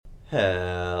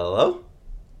Hello?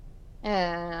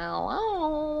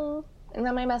 Hello. Isn't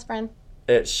that my best friend?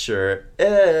 It sure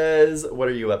is. What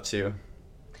are you up to?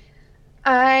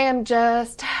 I am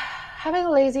just having a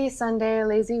lazy Sunday, a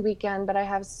lazy weekend, but I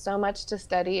have so much to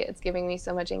study. It's giving me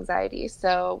so much anxiety.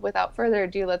 So, without further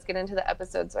ado, let's get into the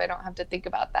episode so I don't have to think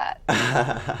about that.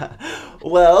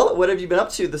 Well, what have you been up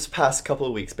to this past couple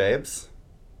of weeks, babes?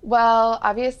 Well,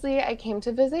 obviously, I came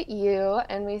to visit you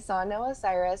and we saw Noah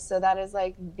Cyrus. So, that is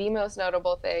like the most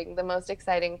notable thing, the most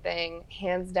exciting thing,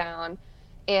 hands down.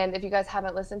 And if you guys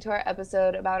haven't listened to our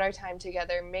episode about our time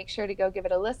together, make sure to go give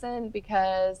it a listen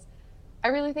because I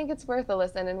really think it's worth a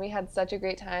listen, and we had such a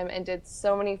great time and did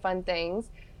so many fun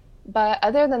things. But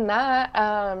other than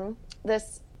that,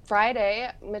 this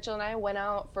Friday, Mitchell and I went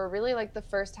out for really like the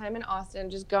first time in Austin,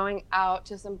 just going out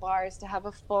to some bars to have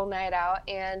a full night out.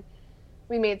 And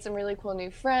we made some really cool new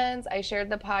friends. I shared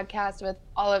the podcast with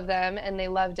all of them, and they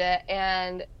loved it.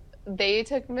 And they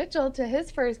took Mitchell to his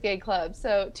first gay club.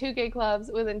 So, two gay clubs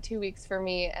within 2 weeks for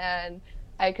me, and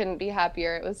I couldn't be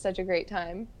happier. It was such a great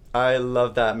time. I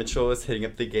love that. Mitchell was hitting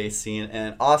up the gay scene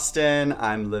in Austin.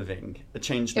 I'm living. A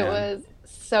changed It man. was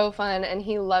so fun, and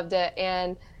he loved it.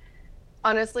 And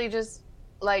honestly, just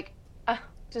like,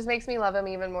 just makes me love him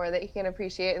even more that he can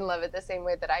appreciate and love it the same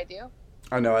way that I do.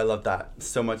 I know, I love that.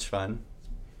 So much fun.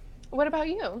 What about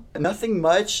you? Nothing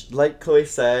much. Like Chloe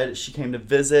said, she came to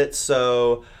visit,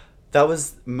 so that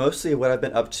was mostly what I've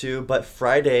been up to. But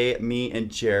Friday, me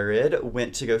and Jared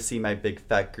went to go see My Big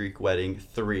Fat Greek Wedding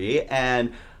 3,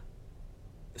 and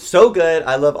so good.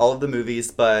 I love all of the movies,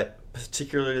 but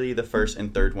particularly the first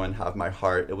and third one have my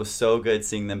heart. It was so good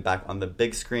seeing them back on the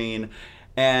big screen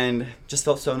and just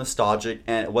felt so nostalgic,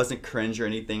 and it wasn't cringe or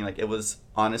anything. Like, it was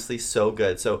honestly so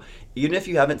good. So even if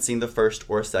you haven't seen the first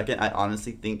or second, I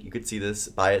honestly think you could see this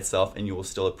by itself and you will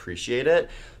still appreciate it.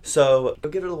 So go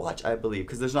give it a watch, I believe,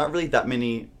 because there's not really that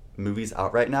many movies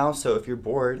out right now. So if you're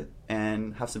bored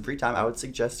and have some free time, I would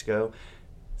suggest go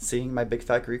seeing My Big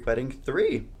Fat Greek Wedding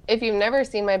 3. If you've never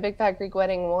seen My Big Fat Greek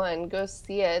Wedding 1, go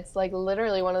see it. It's like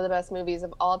literally one of the best movies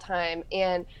of all time.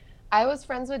 And I was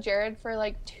friends with Jared for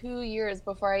like 2 years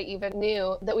before I even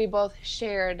knew that we both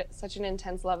shared such an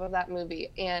intense love of that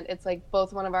movie. And it's like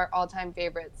both one of our all-time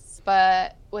favorites.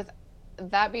 But with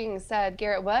that being said,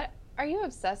 Garrett, what are you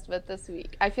obsessed with this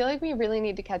week? I feel like we really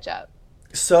need to catch up.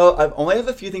 So I only have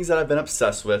a few things that I've been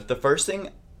obsessed with. The first thing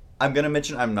I'm going to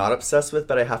mention I'm not obsessed with,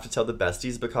 but I have to tell the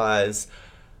besties because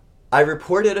I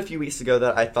reported a few weeks ago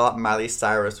that I thought Miley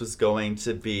Cyrus was going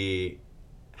to be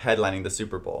headlining the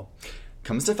Super Bowl.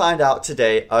 Comes to find out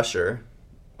today, Usher,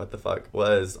 what the fuck,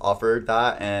 was offered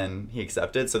that and he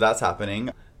accepted, so that's happening.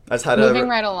 I just had Moving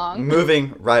right along.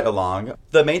 moving right along.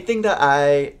 The main thing that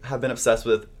I have been obsessed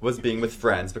with was being with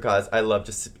friends because I love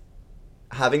just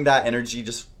having that energy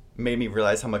just made me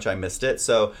realize how much I missed it.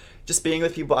 So just being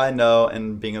with people I know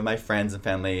and being with my friends and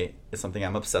family is something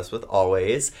I'm obsessed with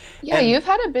always. Yeah, And you've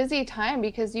had a busy time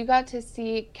because you got to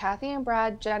see Kathy and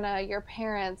Brad, Jenna, your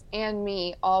parents, and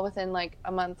me all within like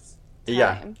a month's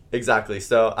yeah, time. exactly.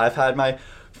 So I've had my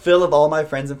fill of all my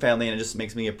friends and family, and it just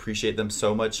makes me appreciate them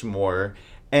so much more.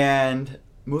 And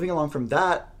moving along from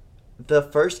that, the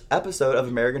first episode of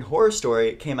American Horror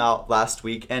Story came out last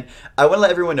week, and I want to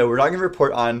let everyone know we're not going to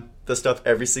report on the stuff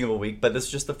every single week, but this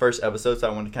is just the first episode,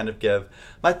 so I want to kind of give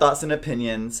my thoughts and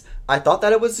opinions. I thought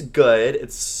that it was good.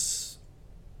 It's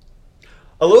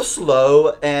a little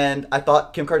slow, and I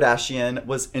thought Kim Kardashian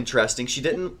was interesting.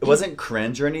 It wasn't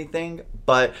cringe or anything,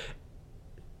 but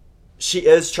she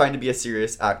is trying to be a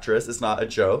serious actress. It's not a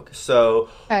joke. So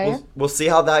Okay. we'll see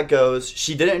how that goes.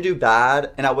 She didn't do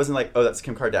bad, and I wasn't like, oh, that's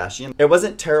Kim Kardashian. It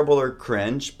wasn't terrible or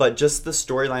cringe, but just the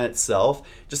storyline itself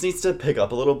just needs to pick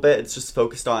up a little bit. It's just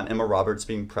focused on Emma Roberts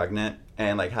being pregnant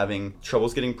and like having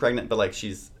troubles getting pregnant, but like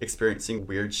she's experiencing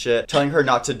weird shit, telling her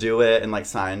not to do it and like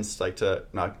signs like to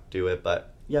not do it.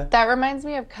 But yeah. That reminds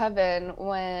me of Coven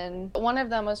when one of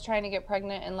them was trying to get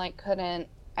pregnant and like couldn't.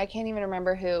 I can't even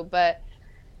remember who, but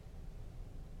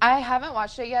I haven't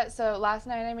watched it yet. So last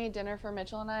night I made dinner for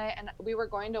Mitchell and and we were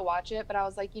going to watch it, but I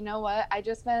was like, you know what? I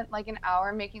just spent like an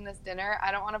hour making this dinner.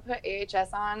 I don't want to put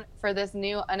AHS on for this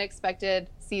new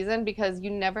unexpected season because you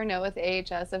never know with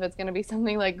AHS if it's going to be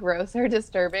something like gross or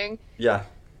disturbing. Yeah.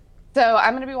 So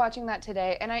I'm going to be watching that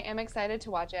today, and I am excited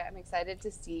to watch it. I'm excited to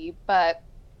see, but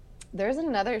there's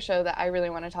another show that I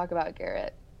really want to talk about,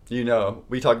 Garrett. You know,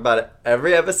 we talk about it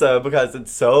every episode because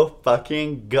it's so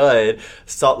fucking good.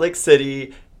 Salt Lake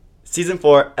City Season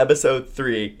 4, Episode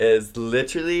 3 is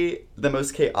literally the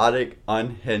most chaotic,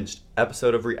 unhinged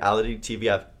episode of reality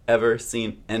TV I've ever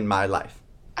seen in my life.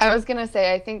 I was gonna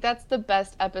say, I think that's the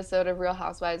best episode of Real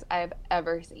Housewives I have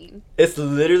ever seen. It's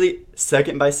literally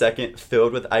second by second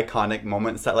filled with iconic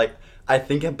moments that like I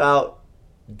think about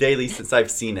daily since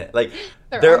I've seen it. Like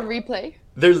They're on they're replay.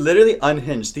 they're literally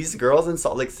unhinged. These girls in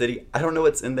Salt Lake City, I don't know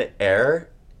what's in the air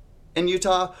in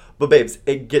Utah, but babes,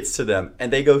 it gets to them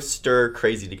and they go stir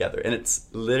crazy together. And it's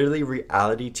literally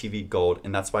reality TV gold,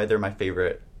 and that's why they're my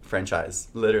favorite franchise.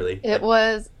 Literally. It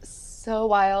was so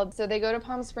wild. So they go to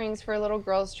Palm Springs for a little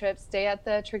girls' trip, stay at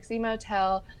the Trixie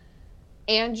Motel.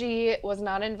 Angie was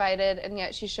not invited, and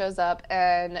yet she shows up,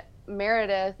 and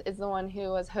Meredith is the one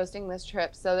who was hosting this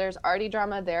trip. So there's already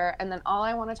drama there. And then all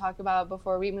I want to talk about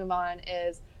before we move on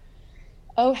is,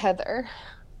 oh, Heather.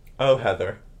 Oh,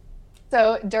 Heather.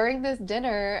 So during this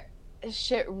dinner,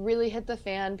 shit really hit the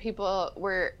fan. People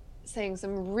were saying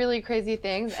some really crazy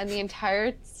things, and the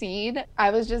entire scene,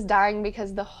 I was just dying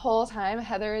because the whole time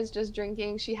Heather is just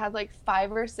drinking. She had like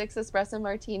 5 or 6 espresso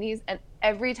martinis, and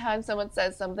every time someone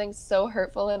says something so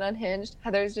hurtful and unhinged,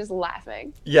 Heather's just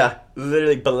laughing. Yeah,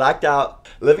 literally blacked out,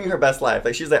 living her best life.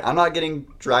 Like she's like, I'm not getting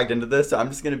dragged into this, so I'm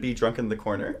just gonna be drunk in the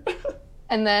corner.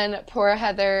 And then poor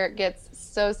Heather gets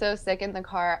so sick in the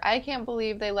car. I can't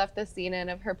believe they left the scene in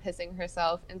of her pissing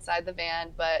herself inside the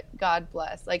van, but God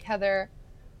bless. Like, Heather,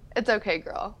 it's okay,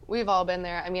 girl. We've all been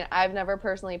there. I mean, I've never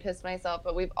personally pissed myself,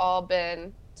 but we've all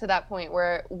been to that point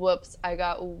where, whoops, I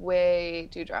got way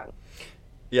too drunk.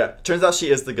 Yeah, turns out she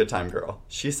is the good time girl.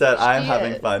 She said, I'm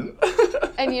having fun.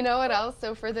 And you know what else?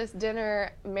 So for this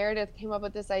dinner, Meredith came up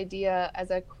with this idea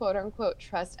as a quote-unquote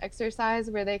trust exercise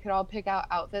where they could all pick out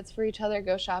outfits for each other,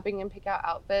 go shopping and pick out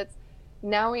outfits.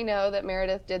 Now we know that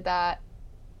Meredith did that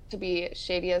to be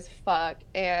shady as fuck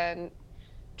and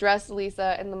dressed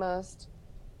Lisa in the most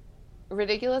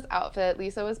ridiculous outfit.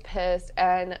 Lisa was pissed,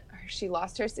 and she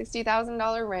lost her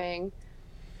 $60,000 ring.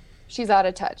 She's out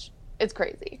of touch. It's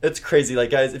crazy. It's crazy. Like,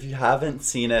 guys, if you haven't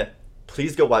seen it,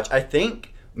 please go watch. I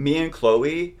think me and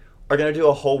Chloe are going to do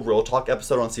a whole Real Talk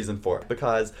episode on season 4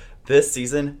 because this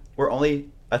season, we're only,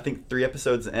 I think, 3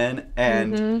 episodes in,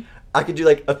 and I could do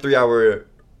like a 3-hour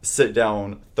sit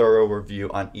down thorough review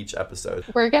on each episode.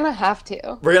 We're going to have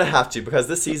to. We're going to have to because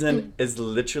this season is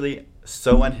literally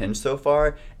so unhinged so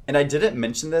far. And I didn't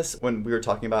mention this when we were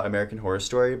talking about American Horror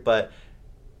Story, but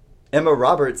Emma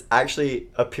Roberts actually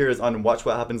appears on Watch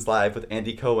What Happens Live with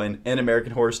Andy Cohen in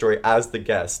American Horror Story as the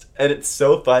guest. And it's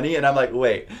so funny. And I'm like,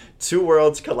 wait, 2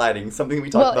 worlds colliding, something we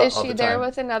talk about all the time. Well, is she there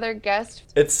with another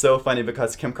guest? It's so funny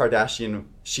because Kim Kardashian,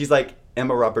 she's like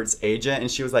Emma Roberts' agent, and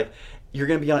she was like, you're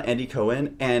going to be on Andy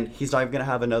Cohen, and he's not even going to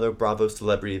have another Bravo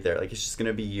celebrity there. Like, it's just going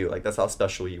to be you. Like, that's how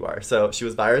special you are. So she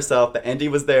was by herself, but Andy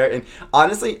was there. And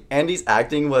honestly, Andy's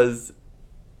acting was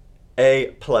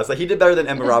A+. Like, he did better than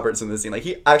Emma Roberts in this scene. Like,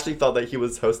 he actually felt like he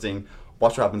was hosting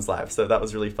Watch What Happens Live. So that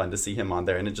was really fun to see him on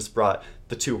there, and it just brought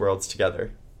the 2 worlds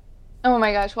together. Oh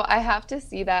my gosh. Well, I have to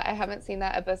see that. I haven't seen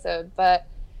that episode, but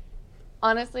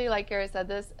honestly, like Garrett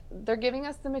said, they're giving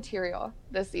us the material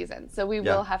this season, so we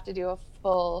will have to do a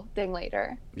full thing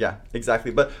later. Yeah, exactly.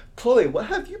 But Chloe, what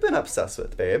have you been obsessed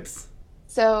with, babes?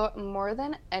 So more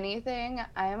than anything,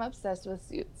 I am obsessed with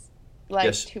Suits, like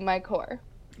Yes. to my core.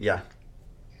 Yeah.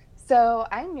 So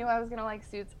I knew I was gonna like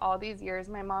Suits all these years.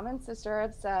 My mom and sister are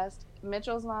obsessed.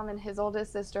 Mitchell's mom and his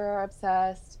oldest sister are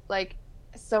obsessed. Like,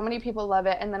 so many people love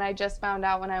it. And then I just found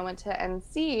out when I went to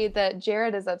NC that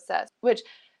Jared is obsessed, which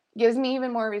gives me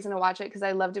even more reason to watch it because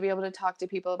I love to be able to talk to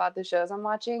people about the shows I'm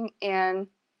watching. And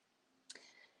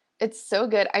it's so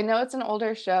good. I know it's an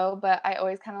older show, but I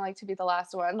always kind of like to be the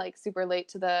last one, like super late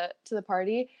to the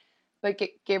party. But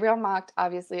Gabriel Macht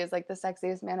obviously is like the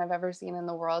sexiest man I've ever seen in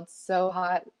the world. So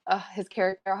hot. His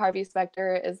character, Harvey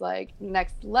Specter, is like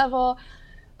next level.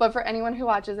 But for anyone who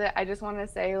watches it, I just want to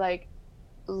say, like,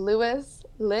 Louis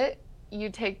Litt, you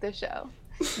take the show.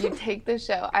 You take the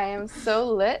show. I am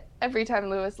so lit every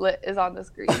time Louis Litt is on the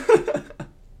screen.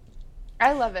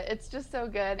 I love it. It's just so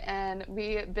good. And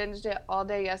we binged it all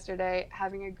day yesterday,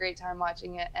 having a great time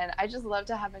watching it. And I just love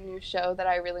to have a new show that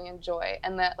I really enjoy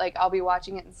and that, like, I'll be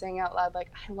watching it and saying out loud,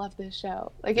 like, I love this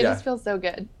show. Like, it just feels so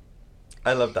good.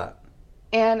 I love that.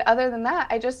 And other than that,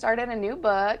 I just started a new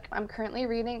book. I'm currently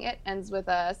reading It Ends With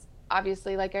Us.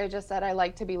 Obviously, like I just said, I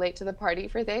like to be late to the party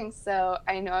for things. So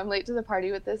I know I'm late to the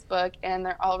party with this book, and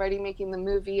they're already making the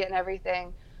movie and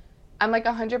everything. I'm like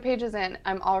 100 pages in.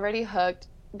 I'm already hooked.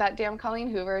 That damn Colleen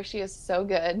Hoover, she is so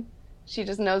good. She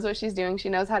just knows what she's doing. She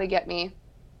knows how to get me.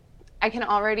 I can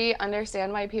already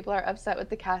understand why people are upset with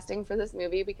the casting for this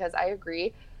movie because I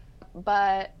agree.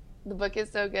 But the book is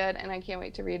so good, and I can't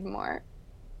wait to read more.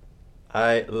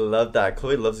 I love that.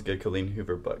 Chloe loves a good Colleen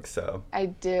Hoover book, so. I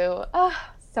do. Oh,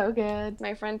 so good.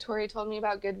 My friend Tori told me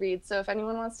about Goodreads, so if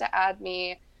anyone wants to add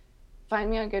me, Find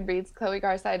me on Goodreads. Chloe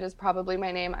Garside is probably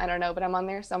my name. I don't know, but I'm on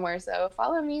there somewhere. So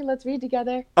follow me. Let's read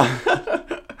together.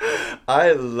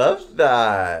 I love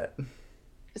that.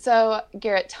 So,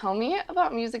 Garrett, tell me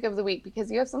about music of the week because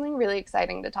you have something really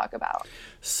exciting to talk about.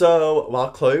 So while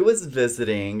Chloe was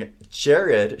visiting,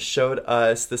 Jared showed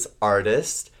us this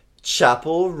artist,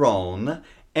 Chapel Roan.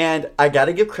 And I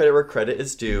gotta give credit where credit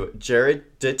is due.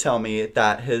 Jared did tell me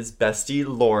that his bestie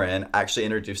Lauren actually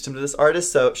introduced him to this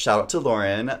artist, so shout out to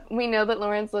Lauren. We know that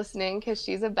Lauren's listening because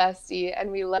she's a bestie,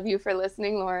 and we love you for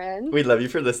listening, Lauren. We love you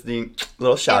for listening.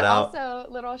 Little shout out.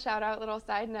 Also, little shout out, little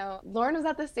side note. Lauren was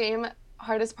at the same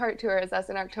Hardest Part tour as us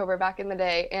in October back in the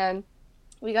day, and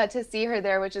we got to see her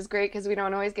there, which is great because we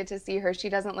don't always get to see her. She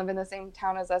doesn't live in the same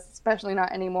town as us, especially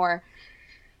not anymore.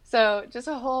 So just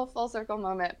a whole full circle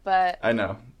moment, but I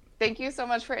know. Thank you so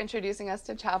much for introducing us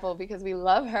to Chapel because we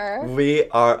love her. We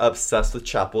are obsessed with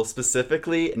Chapel,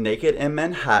 specifically Naked in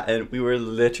Manhattan. We were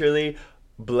literally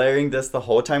blaring this the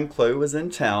whole time Chloe was in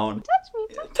town. Touch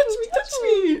me, touch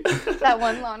me, touch me. That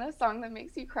one Lana song that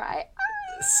makes you cry.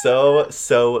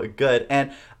 So good.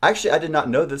 And actually, I did not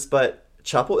know this, but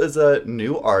Chapel is a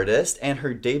new artist, and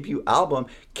her debut album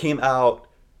came out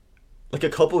like a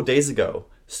couple of days ago.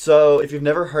 So if you've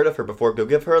never heard of her before, go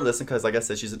give her a listen because, like I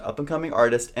said, she's an up-and-coming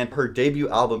artist, and her debut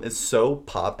album is so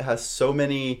pop. It has so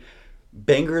many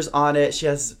bangers on it. She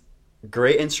has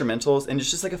great instrumentals, and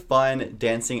it's just like a fun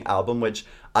dancing album, which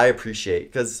I appreciate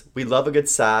because we love a good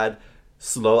sad,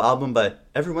 slow album, but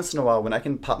every once in a while when I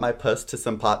can pop my puss to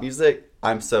some pop music,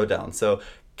 I'm so down. So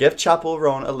give Chapel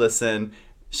Roan a listen.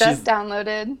 Just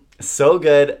downloaded. So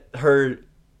good. Her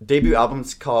debut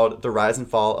album's called The Rise and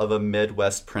Fall of a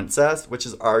Midwest Princess, which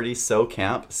is already so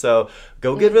camp. So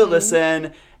go give it a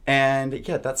listen. And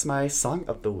yeah, that's my song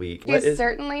of the week. She's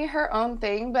certainly her own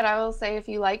thing, but I will say if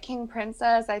you like King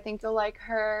Princess, I think you'll like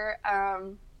her.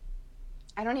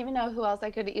 I don't even know who else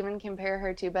I could even compare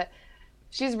her to, but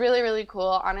she's really, really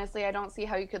cool. Honestly, I don't see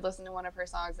how you could listen to one of her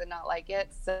songs and not like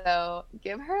it. So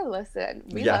give her a listen.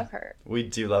 We love her. We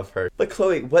do love her. But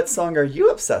Chloe, what song are you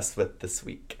obsessed with this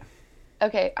week?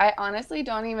 Okay, I honestly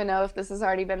don't even know if this has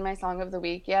already been my song of the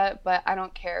week yet, but I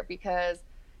don't care because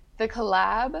the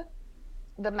collab,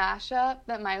 the mashup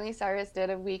that Miley Cyrus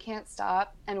did of We Can't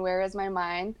Stop and Where Is My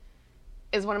Mind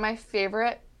is one of my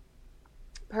favorite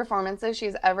performances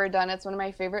she's ever done. It's one of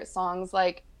my favorite songs.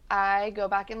 Like, I go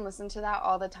back and listen to that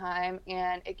all the time,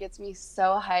 and it gets me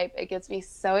so hype. It gets me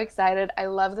so excited. I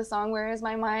love the song Where Is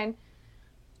My Mind.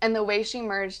 And the way she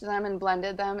merged them and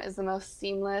blended them is the most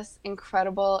seamless,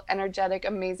 incredible, energetic,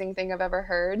 amazing thing I've ever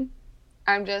heard.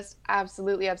 I'm just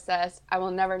absolutely obsessed. I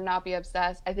will never not be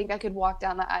obsessed. I think I could walk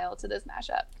down the aisle to this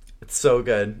mashup. It's so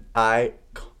good.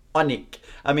 Iconic.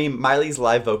 I mean, Miley's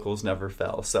live vocals never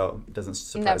fail, so it doesn't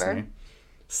surprise me.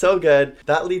 So good.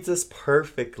 That leads us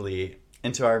perfectly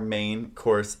into our main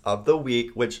course of the week,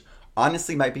 which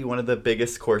honestly might be one of the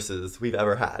biggest courses we've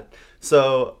ever had.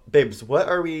 So, babes, what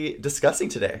are we discussing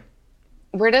today?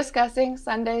 We're discussing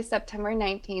Sunday, September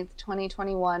 19th,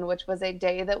 2021, which was a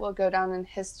day that will go down in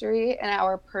history, in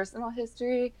our personal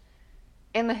history,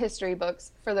 in the history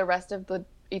books for the rest of the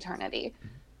eternity.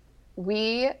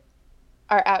 We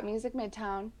are at Music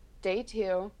Midtown, day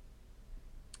 2,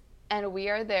 and we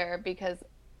are there because,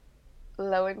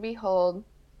 lo and behold,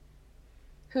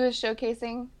 who is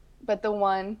showcasing but the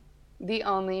one, the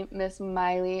only Miss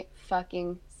Miley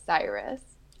fucking Cyrus.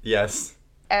 Yes.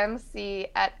 MC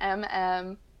at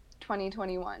MM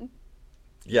 2021.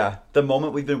 Yeah, the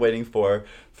moment we've been waiting for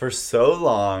so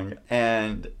long,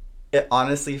 and it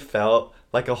honestly felt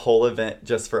like a whole event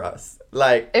just for us.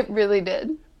 Like, it really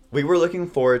did. We were looking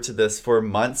forward to this for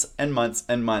months and months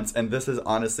and months, and this is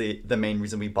honestly the main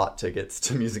reason we bought tickets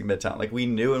to Music Midtown. Like, we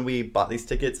knew when we bought these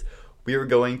tickets, we were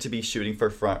going to be shooting for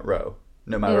front row,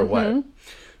 no matter what.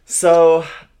 So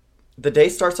the day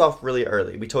starts off really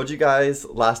early. We told you guys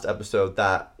last episode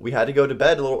that we had to go to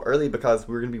bed a little early because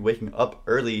we were going to be waking up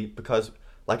early because,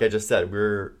 like I just said, we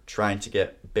were trying to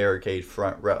get barricade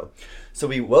front row. So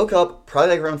we woke up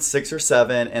probably like around 6 or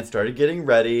 7 and started getting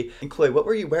ready. And Chloe, what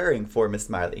were you wearing for Miss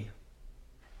Miley?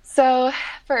 So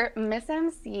for Miss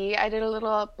MC, I did a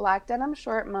little black denim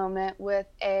short moment with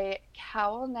a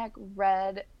cowl neck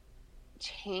red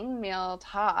chainmail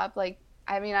top. Like,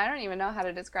 I mean, I don't even know how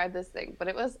to describe this thing, but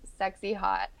it was sexy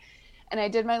hot. And I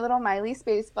did my little Miley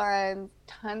space buns,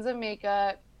 tons of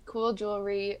makeup, cool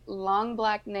jewelry, long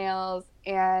black nails,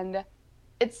 and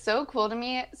it's so cool to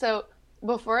me. So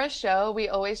before a show, we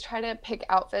always try to pick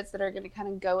outfits that are going to kind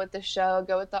of go with the show,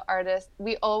 go with the artist.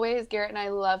 We always, Garrett and I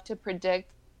love to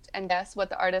predict and guess what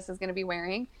the artist is going to be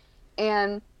wearing.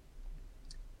 And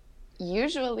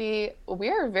usually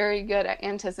we're very good at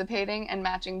anticipating and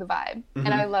matching the vibe. And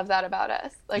I Hmm. love that about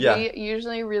us. Like, Yeah. we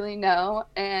usually really know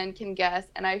and can guess.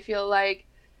 And I feel like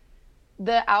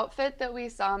the outfit that we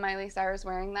saw Miley Cyrus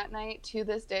wearing that night to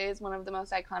this day is one of the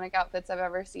most iconic outfits I've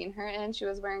ever seen her in. She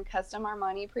was wearing custom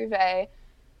Armani Privé.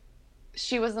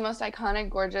 She was the most iconic,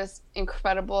 gorgeous,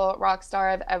 incredible rock star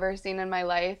I've ever seen in my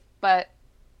life. But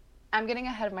I'm getting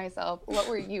ahead of myself. What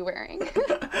were you wearing?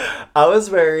 I was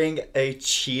wearing a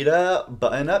cheetah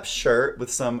button-up shirt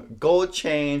with some gold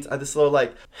chains. I had this little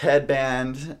like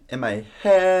headband in my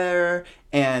hair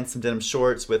and some denim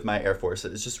shorts with my Air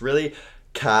Forces. It's just really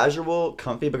casual,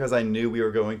 comfy because I knew we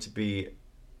were going to be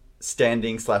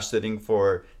standing slash sitting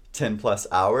for 10 plus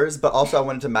hours, but also I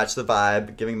wanted to match the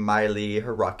vibe, giving Miley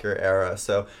her rocker era.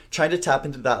 So trying to tap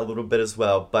into that a little bit as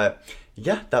well. But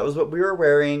yeah, that was what we were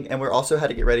wearing. And we also had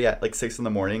to get ready at like 6 in the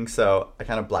morning. So I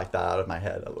kind of blacked that out of my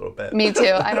head a little bit. Me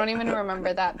too. I don't even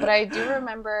remember that. But I do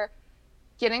remember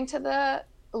getting to the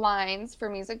lines for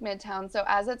Music Midtown. So,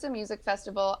 as it's a music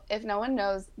festival, if no one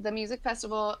knows, the music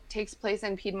festival takes place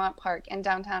in Piedmont Park in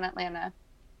downtown Atlanta.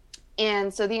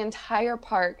 And so the entire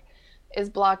park is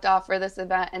blocked off for this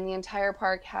event, and the entire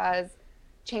park has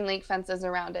chain link fences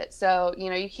around it. So,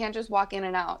 you can't just walk in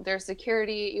and out. There's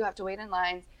security, you have to wait in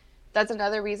lines. That's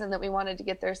another reason that we wanted to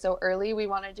get there so early. We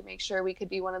wanted to make sure we could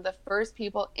be one of the first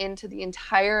people into the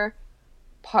entire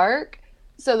park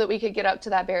so that we could get up to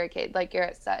that barricade, like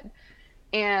Garrett said.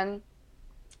 And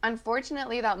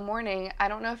unfortunately, that morning, I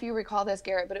don't know if you recall this,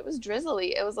 Garrett, but it was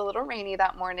drizzly. It was a little rainy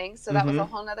that morning. So that was a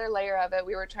Hmm. whole nother layer of it.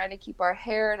 We were trying to keep our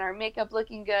hair and our makeup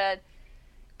looking good.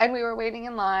 And we were waiting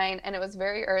in line, and it was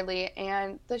very early.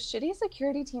 And the shitty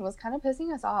security team was kind of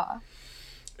pissing us off.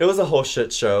 It was a whole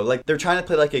shit show. Like they're trying to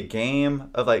play like a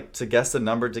game of like to guess the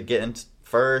number to get in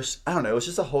first. I don't know. It was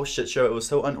just a whole shit show. It was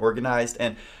so unorganized.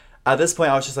 And at this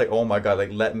point, I was just like, oh my God, like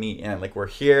let me in. Like we're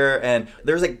here. And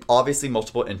there's like obviously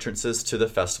multiple entrances to the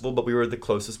festival, but we were the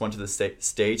closest one to the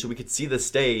stage. So we could see the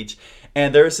stage.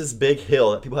 And there was this big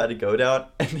hill that people had to go down.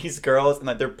 And these girls in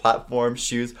like their platform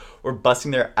shoes were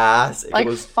busting their ass. Like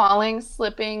falling,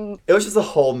 slipping. It was just a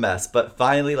whole mess. But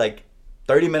finally, like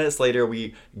 30 minutes later,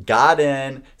 we got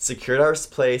in, secured our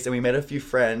place, and we made a few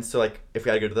friends. So, like, if we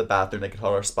had to go to the bathroom, they could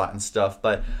hold our spot and stuff.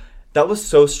 But that was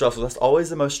so stressful. That's always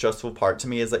the most stressful part to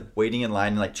me is, like, waiting in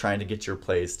line and, like, trying to get your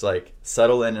place to, like,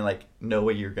 settle in and, like, know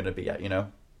where you're going to be at, you know?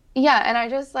 Yeah, and I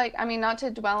just like, I mean, not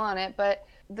to dwell on it, but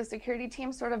the security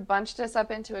team sort of bunched us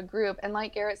up into a group. And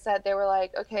like Garrett said, they were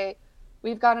like, okay,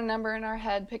 we've got a number in our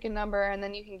head, pick a number, and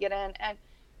then you can get in. And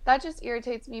that just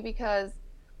irritates me because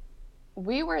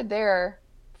we were there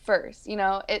first.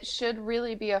 It should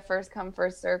really be a first come,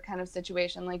 first serve kind of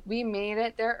situation. Like, we made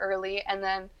it there early, and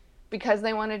then because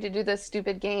they wanted to do this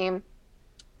stupid game,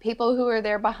 people who were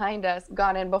there behind us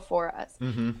got in before us.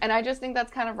 Mm-hmm. And I just think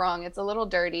that's kind of wrong. It's a little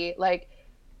dirty. Like,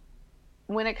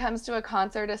 when it comes to a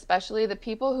concert, especially, the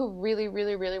people who really,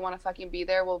 really, really want to fucking be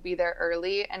there will be there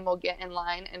early and will get in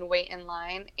line and wait in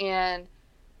line. And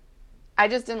I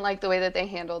just didn't like the way that they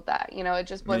handled that. It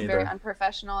just Me was very neither.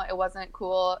 unprofessional. It wasn't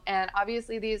cool. And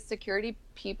obviously, these security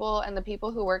people and the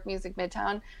people who work Music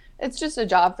Midtown, it's just a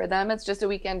job for them. It's just a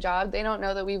weekend job. They don't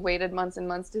know that we waited months and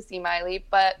months to see Miley.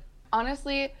 But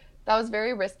honestly, that was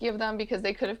very risky of them because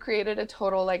they could have created a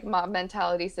total like mob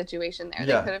mentality situation there.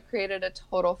 Yeah. They could have created a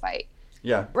total fight.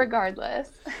 Yeah.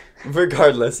 Regardless.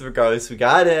 Regardless, we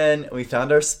got in, we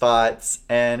found our spots,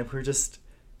 and we're just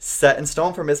set in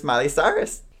stone for Miss Miley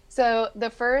Cyrus. So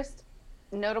the first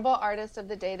notable artist of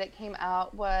the day that came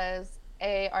out was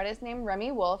a artist named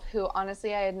Remy Wolf, who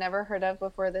honestly I had never heard of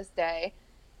before this day.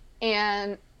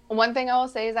 And one thing I will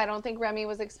say is I don't think Remy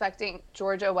was expecting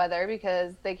Georgia weather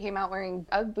because they came out wearing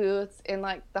Ugg boots in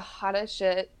like the hottest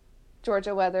shit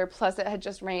Georgia weather. Plus it had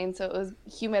just rained, so it was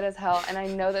humid as hell. And I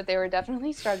know that they were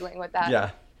definitely struggling with that.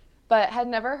 Yeah. But had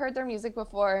never heard their music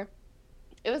before.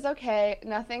 It was okay,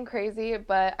 nothing crazy,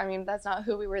 but I mean, that's not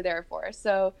who we were there for.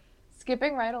 So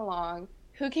skipping right along,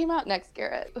 who came out next,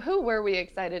 Garrett? Who were we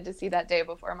excited to see that day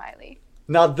before Miley?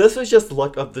 Now, this was just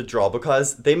luck of the draw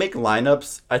because they make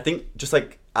lineups, I think, just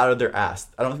like out of their ass.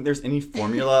 I don't think there's any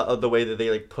formula of the way that they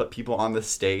like put people on the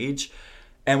stage.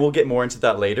 And we'll get more into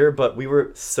that later, but we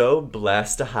were so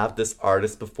blessed to have this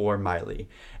artist before Miley.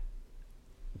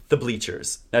 The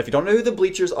Bleachers. Now, if you don't know who the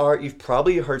Bleachers are, you've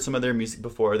probably heard some of their music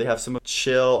before. They have some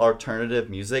chill alternative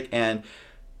music. And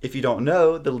if you don't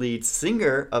know, the lead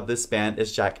singer of this band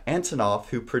is Jack Antonoff,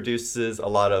 who produces a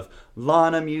lot of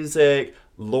Lana music,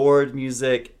 Lorde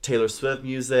music, Taylor Swift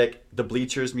music, the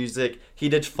Bleachers music. He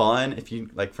did Fun, if you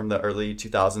like, from the early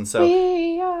 2000s. So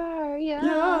We are young.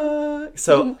 yeah.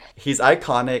 So he's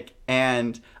iconic,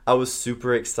 and I was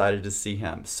super excited to see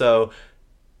him. So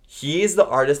he's the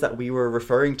artist that we were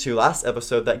referring to last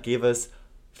episode that gave us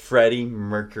Freddie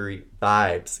Mercury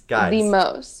vibes, The guys.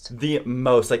 most. The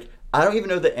most. Like, I don't even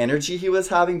know the energy he was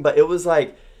having, but it was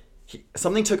like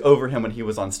something took over him when he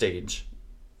was on stage.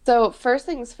 So, first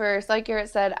things first, like Garrett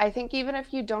said, I think even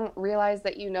if you don't realize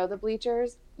that you know the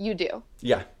Bleachers, you do.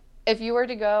 Yeah. If you were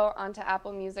to go onto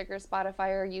Apple Music or Spotify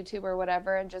or YouTube or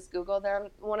whatever and just Google them,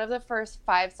 one of the first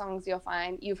 5 songs you'll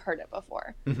find, you've heard it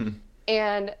before. Mm-hmm.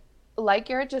 And like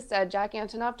Garrett just said, Jack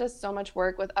Antonoff does so much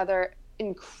work with other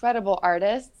incredible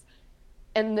artists.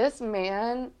 And this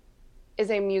man is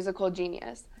a musical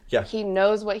genius. Yeah. He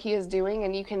knows what he is doing,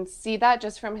 and you can see that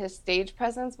just from his stage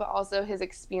presence, but also his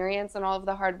experience and all of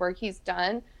the hard work he's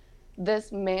done.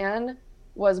 This man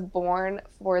was born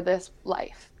for this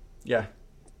life. Yeah.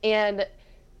 And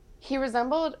he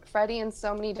resembled Freddie in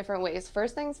so many different ways.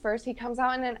 First things first, he comes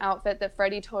out in an outfit that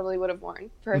Freddie totally would have worn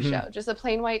for a show. Just a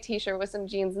plain white t-shirt with some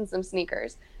jeans and some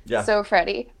sneakers. Yeah. So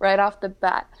Freddie, right off the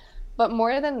bat. But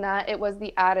more than that, it was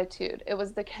the attitude. It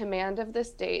was the command of the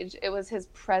stage. It was his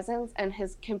presence and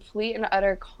his complete and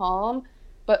utter calm,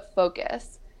 but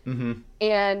focus. Mm-hmm.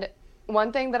 And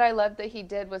one thing that I loved that he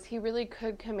did was he really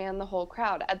could command the whole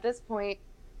crowd. At this point,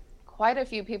 quite a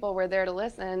few people were there to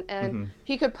listen, and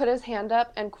he could put his hand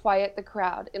up and quiet the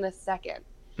crowd in a second.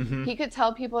 He could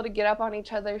tell people to get up on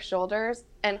each other's shoulders,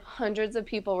 and hundreds of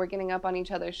people were getting up on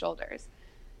each other's shoulders.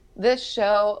 This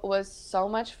show was so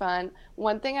much fun.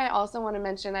 One thing I also want to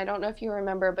mention, I don't know if you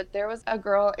remember, but there was a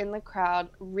girl in the crowd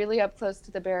really up close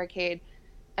to the barricade,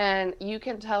 and you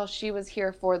can tell she was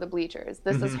here for the Bleachers.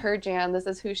 This is her jam. This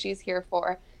is who she's here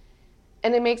for.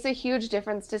 And it makes a huge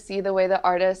difference to see the way the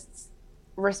artists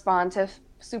respond to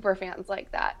super fans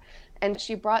like that. And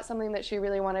she brought something that she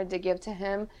really wanted to give to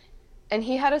him. And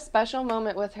he had a special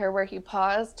moment with her where he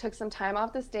paused, took some time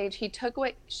off the stage. He took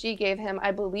what she gave him.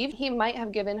 I believe he might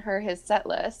have given her his set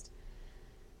list.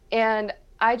 And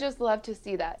I just love to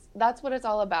see that. That's what it's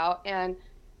all about. And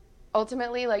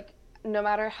ultimately, like, no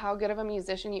matter how good of a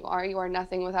musician you are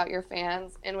nothing without your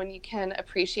fans. And when you can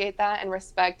appreciate that and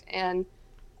respect and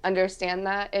understand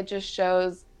that, it just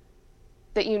shows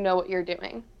that you know what you're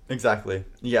doing. Exactly.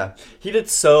 Yeah. He did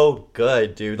so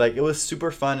good, dude. Like, it was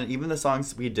super fun. And even the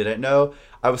songs we didn't know,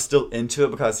 I was still into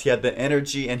it because he had the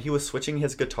energy and he was switching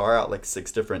his guitar out like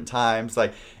 6 different times.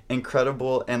 Like,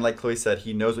 incredible. And like Chloe said,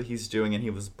 he knows what he's doing and he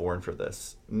was born for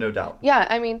this. No doubt. Yeah.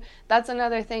 I mean, that's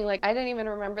another thing. Like, I didn't even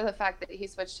remember the fact that he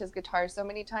switched his guitar so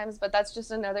many times, but that's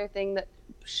just another thing that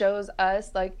shows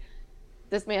us, like,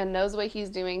 this man knows what he's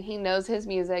doing. He knows his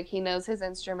music. He knows his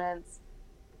instruments.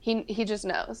 He just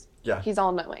knows. Yeah. He's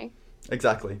all knowing.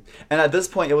 Exactly. And at this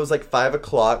point, it was like 5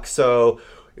 o'clock. So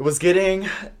it was getting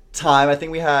time. I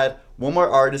think we had one more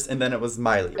artist and then it was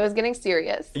Miley. It was getting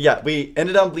serious. Yeah. We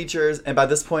ended on Bleachers. And by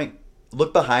this point,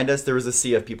 look behind us. There was a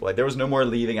sea of people. Like, there was no more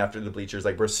leaving after the Bleachers.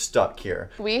 Like, we're stuck here.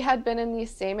 We had been in the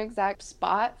same exact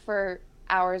spot for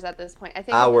hours at this point. I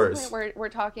think hours. At this point we're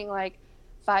talking like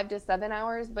 5 to 7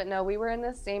 hours. But no, we were in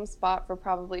the same spot for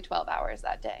probably 12 hours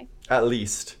that day. At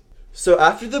least. So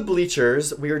after the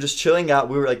Bleachers, we were just chilling out.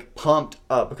 We were like pumped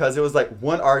up because it was like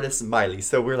one artist, Miley.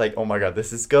 So we were like, oh my God,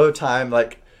 this is go time.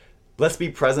 Like, let's be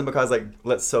present because like,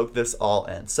 let's soak this all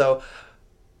in. So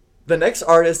the next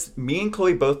artist, me and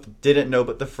Chloe both didn't know,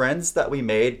 but the friends that we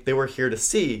made, they were here to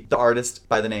see the artist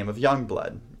by the name of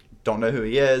Youngblood. Don't know who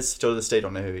he is. Still to this day,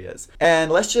 don't know who he is. And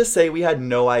let's just say we had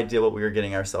no idea what we were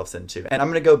getting ourselves into. And I'm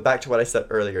going to go back to what I said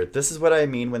earlier. This is what I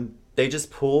mean when they just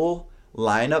pull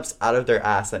lineups out of their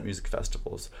ass at music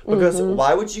festivals. Because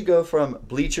why would you go from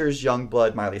Bleachers,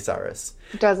 Youngblood, Miley Cyrus?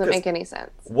 Doesn't make any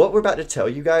sense. What we're about to tell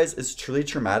you guys is truly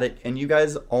traumatic, and you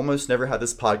guys almost never had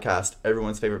this podcast,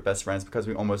 Everyone's Favorite Best Friends, because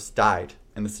we almost died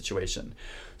in the situation.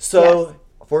 So yes.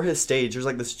 For his stage, there's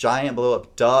like this giant blow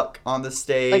up duck on the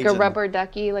stage. Like a rubber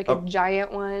ducky, like a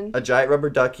giant one. A giant rubber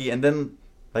ducky, and then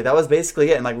like that was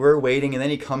basically it. And like we were waiting, and then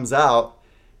he comes out,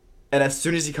 and as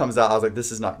soon as he comes out, I was like,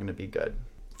 this is not going to be good.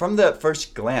 From the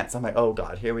first glance, I'm like, oh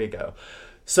God, here we go.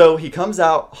 So he comes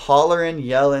out hollering,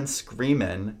 yelling,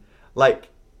 screaming, like...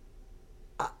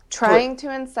 trying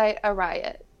to incite a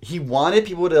riot. He wanted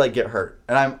people to like get hurt,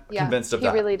 and I'm convinced of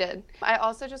that. He really did. I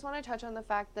also just want to touch on the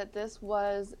fact that this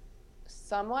was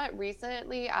somewhat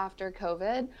recently after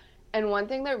COVID, and one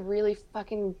thing that really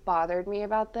fucking bothered me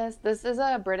about this is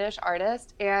a British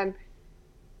artist, and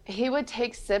he would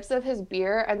take sips of his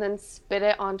beer and then spit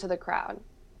it onto the crowd.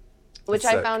 Which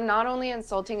I found not only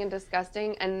insulting and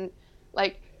disgusting, and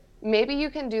like maybe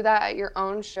you can do that at your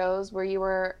own shows where you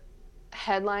were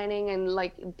headlining and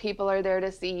like people are there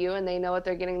to see you and they know what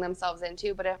they're getting themselves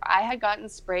into. But if I had gotten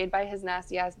sprayed by his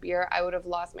nasty ass beer, I would have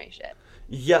lost my shit.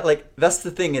 Yeah, like that's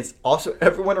the thing. Is also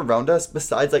everyone around us,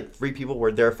 besides like three people,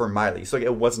 were there for Miley. So like,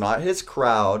 it was not his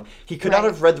crowd. He could not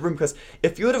Right. have read the room because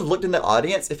if you would have looked in the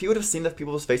audience, if you would have seen the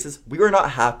people's faces, we were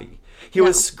not happy. He No.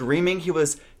 was screaming. He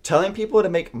was telling people to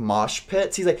make mosh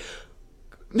pits. He's like,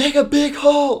 make a big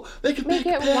hole, make a Make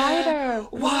big it pit, wider,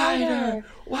 wider,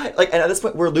 wider. Like, and at this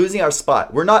point, we're losing our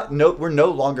spot. We're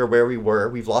no longer where we were.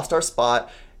 We've lost our spot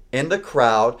in the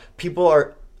crowd. People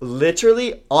are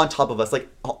literally on top of us, like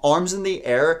arms in the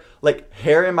air, like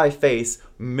hair in my face,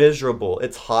 miserable.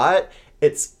 It's hot.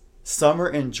 It's summer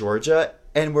in Georgia,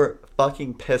 and we're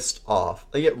fucking pissed off.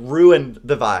 Like it ruined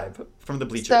the vibe from the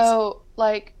bleachers. So,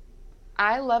 like,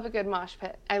 I love a good mosh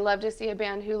pit. I love to see a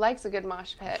band who likes a good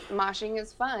mosh pit. Moshing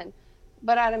is fun.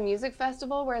 But at a music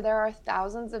festival where there are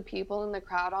thousands of people in the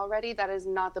crowd already, that is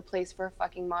not the place for a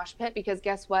fucking mosh pit, because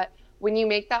guess what? When you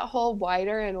make that hole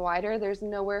wider and wider, there's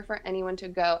nowhere for anyone to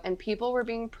go. And people were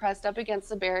being pressed up against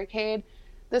the barricade.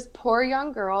 This poor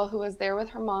young girl who was there with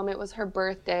her mom, it was her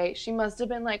birthday. She must have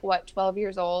been like, what, 12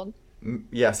 years old?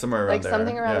 Yeah, somewhere around Like there.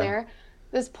 something around Yeah. there.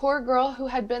 This poor girl who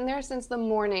had been there since the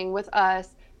morning with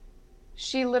us,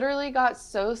 she literally got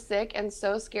so sick and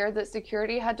so scared that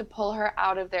security had to pull her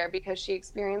out of there because she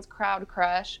experienced crowd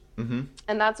crush. Mm-hmm.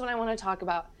 And that's what I want to talk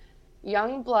about.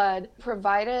 Young Blood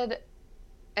provided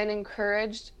and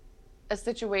encouraged a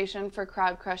situation for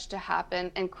crowd crush to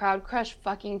happen, and crowd crush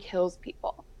fucking kills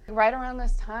people. Right around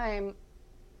this time,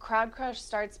 crowd crush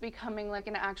starts becoming like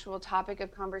an actual topic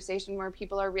of conversation where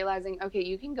people are realizing, okay,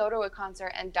 you can go to a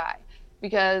concert and die,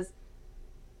 because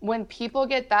when people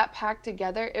get that packed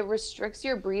together, it restricts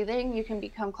your breathing. You can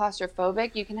become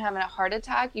claustrophobic. You can have a heart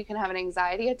attack. You can have an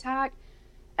anxiety attack.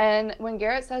 And when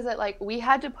Garrett says it, like, we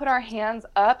had to put our hands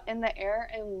up in the air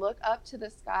and look up to the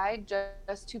sky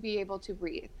just to be able to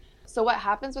breathe. So what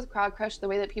happens with crowd crush, the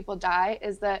way that people die,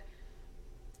 is that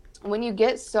when you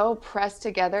get so pressed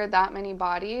together, that many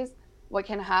bodies, what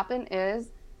can happen is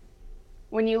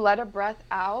when you let a breath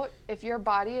out, if your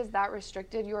body is that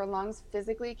restricted, your lungs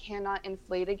physically cannot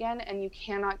inflate again and you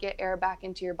cannot get air back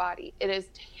into your body. It is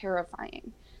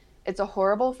terrifying. It's a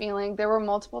horrible feeling. There were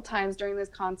multiple times during this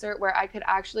concert where I could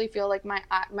actually feel like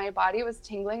my body was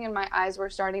tingling and my eyes were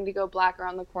starting to go black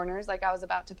around the corners, like I was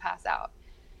about to pass out.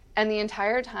 And the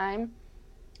entire time,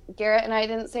 Garrett and I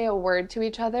didn't say a word to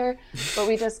each other, but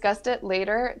we discussed it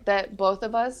later that both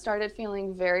of us started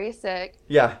feeling very sick.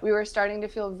 Yeah. We were starting to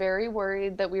feel very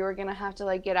worried that we were going to have to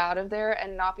like get out of there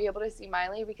and not be able to see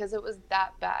Miley because it was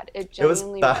that bad. It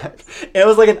genuinely bad. It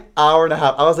was like an hour and a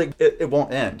half. I was like, it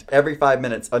won't end. Every 5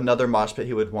 minutes, another mosh pit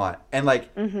he would want. And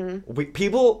like,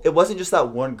 people, it wasn't just that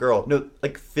one girl. No,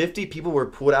 like 50 people were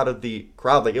pulled out of the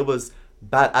crowd. Like it was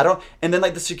bad. And then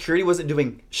like the security wasn't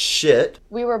doing shit.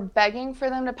 We were begging for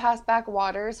them to pass back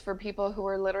waters for people who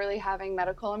were literally having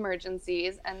medical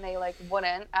emergencies, and they like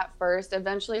wouldn't at first.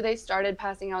 Eventually they started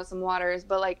passing out some waters,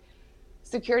 but like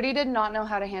security did not know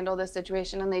how to handle this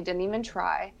situation and they didn't even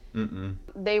try.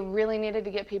 They really needed to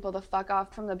get people the fuck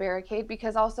off from the barricade,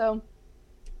 because also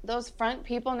those front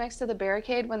people next to the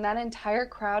barricade, when that entire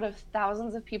crowd of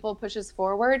thousands of people pushes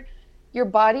forward, your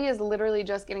body is literally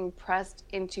just getting pressed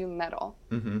into metal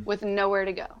with nowhere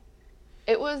to go.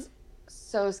 It was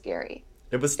so scary.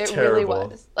 It was It terrible. really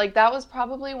was. Like, that was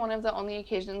probably one of the only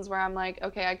occasions where I'm like,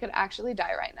 okay, I could actually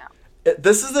die right now.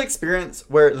 This is the experience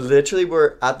where literally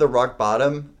we're at the rock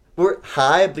bottom. We're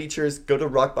high bleachers, go to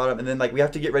rock bottom, and then like we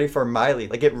have to get ready for Miley.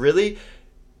 Like it really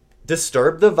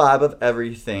disturbed the vibe of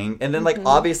everything. And then like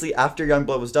obviously after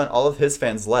Youngblood was done, all of his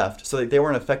fans left, so like, they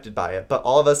weren't affected by it. But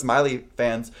all of us Miley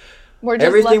fans, We're just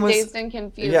everything left was dazed and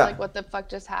confused, yeah. like what the fuck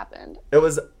just happened. It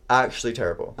was actually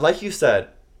terrible. Like you said,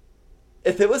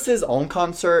 if it was his own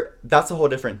concert, that's a whole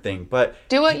different thing. But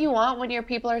Do what you want when your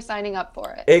people are signing up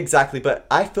for it. exactly. But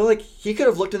I feel like he could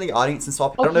have looked in the audience and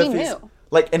saw. I don't know he if he's knew.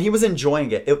 like, and he was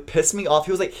enjoying it. It pissed me off.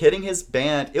 He was like hitting his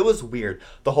band. It was weird.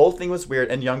 The whole thing was weird.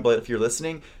 And Youngblood, if you're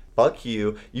listening, fuck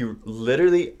you. You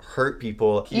literally hurt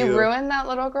people. You ruined that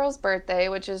little girl's birthday,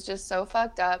 which is just so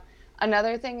fucked up.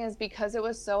 Another thing is, because it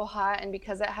was so hot and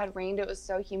because it had rained, it was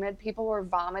so humid, people were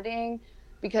vomiting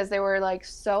because they were like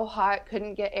so hot,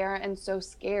 couldn't get air, and so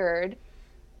scared.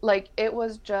 Like, it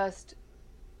was just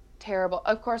terrible.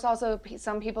 Of course, also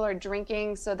some people are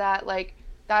drinking, so that like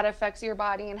that affects your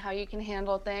body and how you can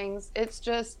handle things. It's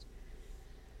just,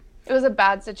 it was a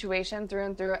bad situation through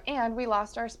and through, and we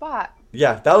lost our spot.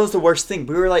 Yeah, that was the worst thing.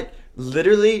 We were like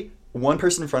literally one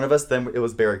person in front of us, then it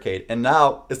was barricade. And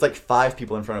now it's like 5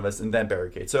 people in front of us and then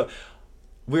barricade. So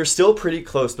We were still pretty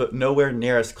close, but nowhere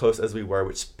near as close as we were,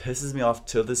 which pisses me off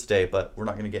to this day, but we're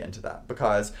not going to get into that.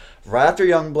 Because right after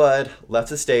Youngblood left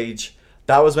the stage,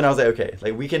 that was when I was like, okay,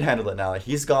 like we can handle it now. Like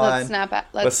he's gone.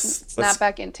 Let's snap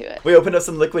back into it. We opened up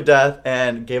some Liquid Death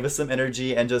and gave us some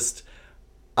energy, and just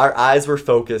our eyes were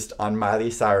focused on Miley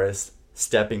Cyrus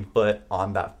stepping foot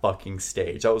on that fucking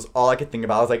stage. That was all I could think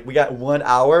about. I was like, we got 1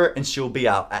 hour and she'll be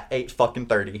out at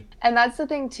 8:30. And that's the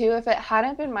thing too, if it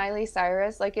hadn't been Miley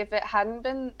Cyrus, like if it hadn't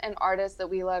been an artist that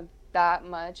we loved that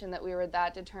much and that we were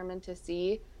that determined to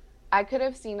see, I could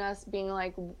have seen us being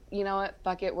like, you know what,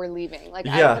 fuck it, we're leaving. Like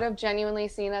I could have genuinely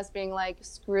seen us being like,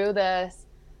 screw this,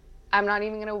 I'm not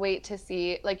even gonna wait to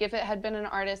see. Like if it had been an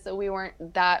artist that we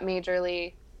weren't that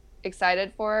majorly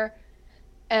excited for,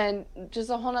 and just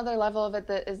a whole nother level of it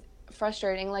that is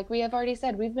frustrating. Like we have already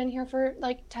said, we've been here for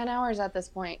like 10 hours at this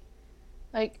point.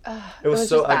 Like, it was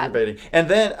so aggravating. And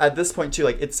then at this point too,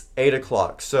 like it's 8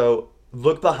 o'clock. So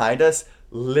look behind us.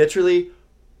 Literally,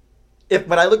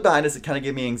 when I look behind us, it kind of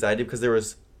gave me anxiety because there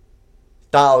was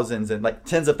thousands and like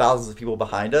tens of thousands of people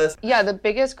behind us. Yeah, the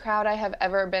biggest crowd I have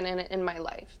ever been in my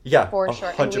life. Yeah, for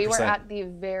sure. 100%. And we were at the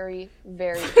very,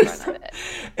 very front of it.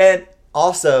 And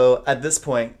also, at this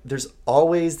point, there's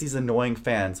always these annoying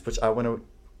fans, which I want to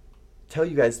tell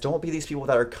you guys, don't be these people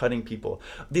that are cutting people.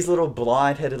 These little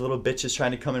blonde-headed little bitches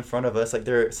trying to come in front of us like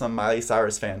they're some Miley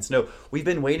Cyrus fans. No, we've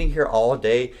been waiting here all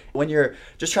day. When you're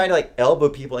just trying to like elbow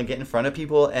people and get in front of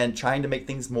people and trying to make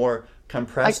things more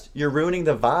compressed, you're ruining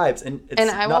the vibes, and it's not fun.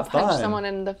 And I will punch someone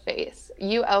in the face.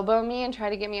 You elbow me and try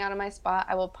to get me out of my spot,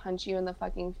 I will punch you in the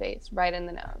fucking face, right in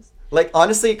the nose. Like,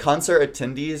 honestly, concert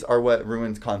attendees are what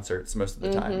ruins concerts most of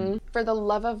the time. For the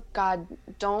love of God,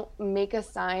 don't make a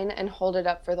sign and hold it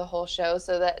up for the whole show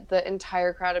so that the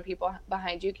entire crowd of people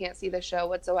behind you can't see the show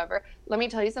whatsoever. Let me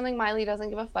tell you something, Miley doesn't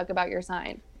give a fuck about your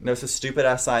sign. No, it's a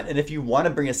stupid-ass sign. And if you want to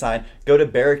bring a sign, go to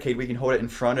barricade. We can hold it in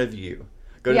front of you.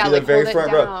 Go to the very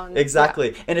front row.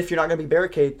 Exactly. Yeah. And if you're not going to be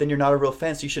barricade, then you're not a real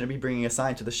fan, so you shouldn't be bringing a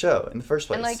sign to the show in the first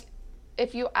place. And, like,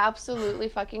 if you absolutely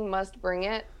fucking must bring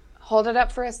it, hold it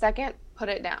up for a second, put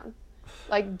it down.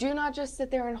 Like, do not just sit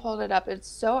there and hold it up. It's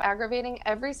so aggravating.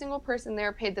 Every single person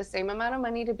there paid the same amount of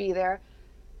money to be there.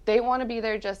 They want to be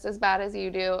there just as bad as you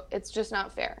do. It's just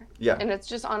not fair. Yeah. And it's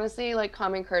just honestly like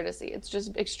common courtesy. It's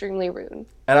just extremely rude.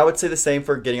 And I would say the same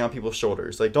for getting on people's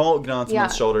shoulders. Like, don't get on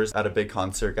someone's shoulders at a big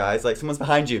concert, guys. Like, someone's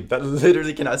behind you that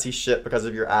literally cannot see shit because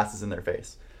of your asses in their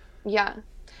face. Yeah.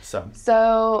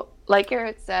 So like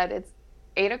Garrett said, it's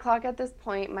 8 o'clock at this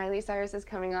point. Miley Cyrus is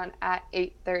coming on at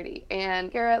 8:30.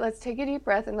 And Garrett, let's take a deep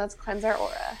breath and let's cleanse our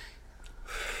aura.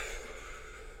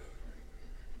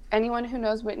 Anyone who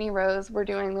knows Whitney Rose, we're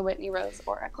doing the Whitney Rose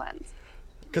aura cleanse.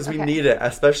 Because we need it,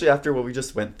 especially after what we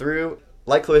just went through.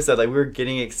 Like Chloe said, like we were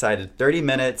getting excited. 30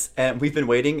 minutes, and we've been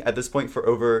waiting at this point for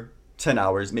over 10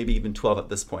 hours, maybe even 12 at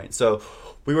this point. So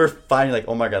we were finally like,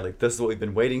 oh my God, like this is what we've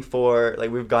been waiting for.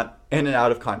 Like we've gone in and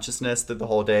out of consciousness through the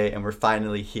whole day, and we're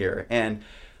finally here. And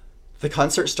the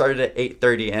concert started at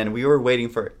 8:30, and we were waiting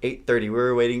for 8:30. We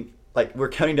were waiting, like we're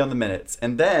counting down the minutes.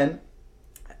 And then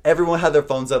everyone had their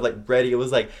phones up, like ready. It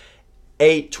was like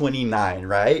 8:29,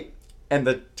 right? And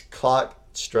the clock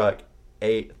struck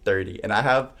 8:30. And I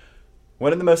have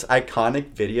one of the most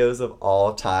iconic videos of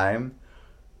all time.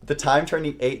 The time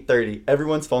turning 8:30,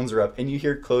 everyone's phones are up, and you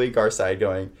hear Chloe Garside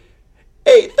going,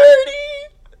 8:30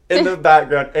 in the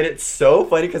background. And it's so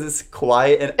funny because it's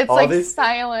quiet and it's all like this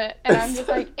silent, and I'm just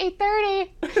like 8:30.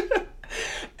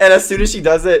 And as soon as she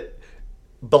does it,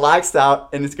 blacks out,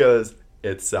 and it goes,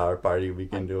 it's our party, we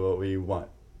can do what we want.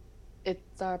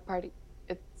 It's our party.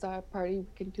 It's our party, we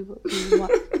can do what we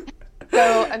want.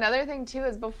 So another thing too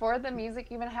is before the music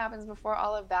even happens, before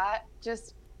all of that,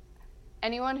 just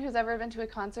anyone who's ever been to a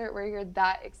concert where you're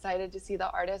that excited to see the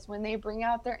artist, when they bring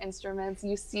out their instruments,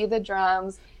 you see the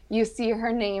drums, you see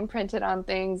her name printed on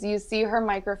things, you see her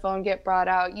microphone get brought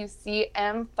out, you see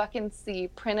M-fucking-C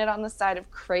printed on the side of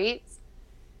crates,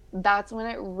 that's when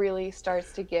it really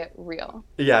starts to get real.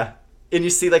 Yeah. And you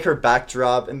see like her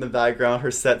backdrop in the background,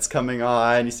 her set's coming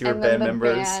on, you see her band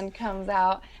members. And then the band comes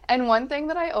out. And one thing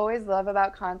that I always love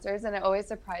about concerts, and it always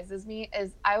surprises me,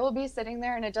 is I will be sitting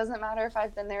there, and it doesn't matter if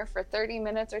I've been there for 30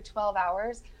 minutes or 12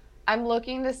 hours, I'm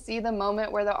looking to see the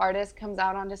moment where the artist comes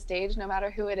out onto stage, no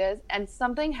matter who it is, and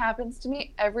something happens to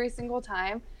me every single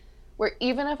time, where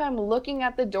even if I'm looking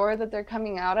at the door that they're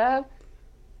coming out of,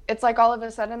 it's like all of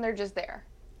a sudden they're just there.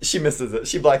 She misses it.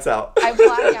 She blacks out. I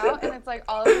black out, and it's like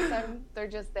all of a sudden they're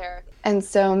just there. And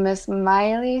so Miss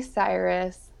Miley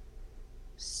Cyrus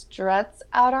struts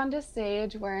out onto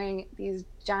stage wearing these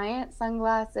giant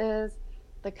sunglasses,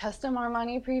 the custom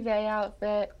Armani Privé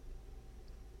outfit,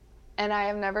 And I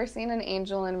have never seen an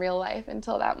angel in real life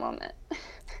until that moment.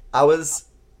 I was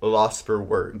lost for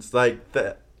words. Like,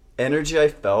 the energy I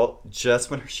felt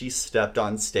just when she stepped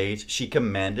on stage, she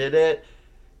commanded it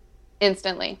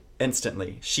Instantly.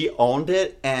 instantly. She owned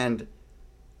it, and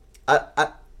I, I,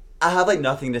 I have like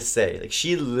nothing to say. Like,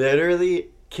 she literally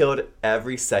killed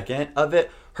every second of it.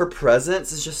 Her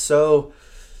presence is just so.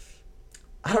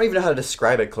 I don't even know how to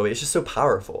describe it, Chloe. It's just so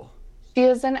powerful. She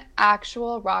is an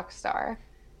actual rock star.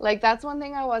 Like, that's one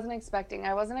thing I wasn't expecting.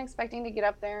 I wasn't expecting to get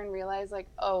up there and realize, like,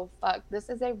 oh, fuck, this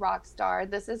is a rock star.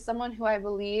 This is someone who I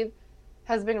believe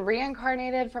has been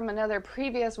reincarnated from another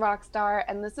previous rock star.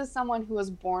 And this is someone who was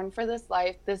born for this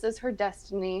life. This is her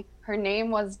destiny. Her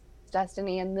name was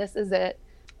Destiny, and this is it.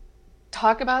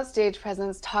 Talk about stage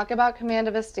presence, talk about command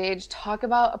of a stage, talk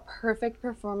about a perfect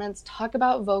performance, talk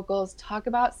about vocals, talk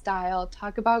about style,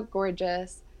 talk about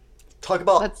gorgeous. Talk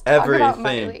about Let's talk about everything.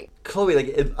 Miley. Chloe,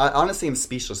 like, I honestly am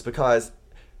speechless because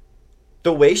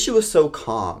the way she was so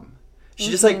calm. She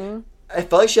just like I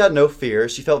felt like she had no fear.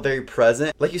 She felt very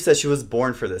present. Like you said, she was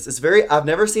born for this. It's very I've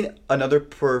never seen another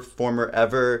performer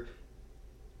ever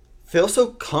feel so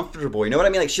comfortable. You know what I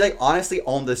mean? Like she like honestly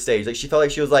owned the stage. Like she felt like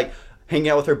she was like hanging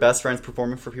out with her best friends,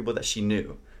 performing for people that she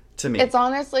knew. To me. It's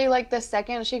honestly like the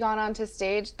second she got onto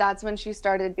stage, that's when she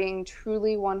started being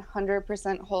truly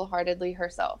 100% wholeheartedly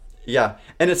herself. Yeah.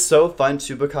 And it's so fun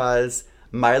too because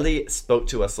Miley spoke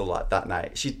to us a lot that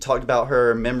night. She talked about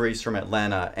her memories from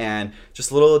Atlanta and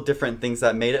just little different things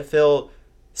that made it feel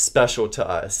special to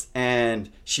us. And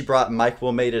she brought Mike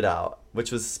Will Made It Out,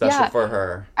 which was special Yeah, for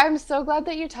her. I'm so glad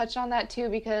that you touched on that too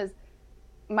because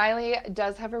Miley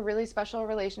does have a really special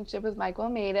relationship with Michael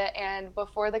Made It, and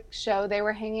before the show they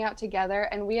were hanging out together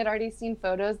and we had already seen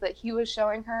photos that he was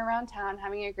showing her around town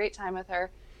having a great time with her.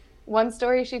 One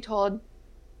story she told,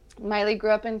 Miley grew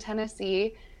up in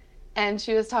Tennessee and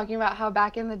she was talking about how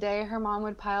back in the day her mom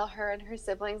would pile her and her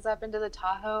siblings up into the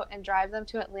Tahoe and drive them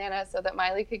to Atlanta so that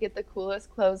Miley could get the coolest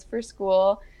clothes for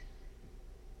school.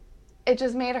 It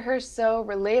just made her so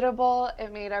relatable.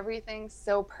 It made everything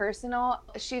so personal.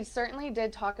 She certainly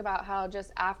did talk about how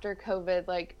just after COVID,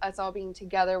 like us all being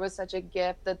together was such a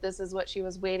gift that this is what she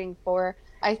was waiting for.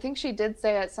 I think she did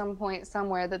say at some point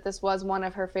somewhere that this was one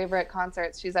of her favorite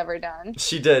concerts she's ever done.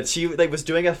 She did. She like was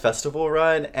doing a festival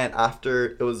run, and after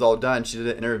it was all done, she did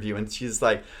an interview, and she's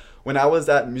like, "When I was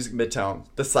at Music Midtown,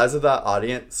 the size of that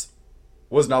audience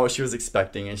was not what she was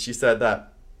expecting." And she said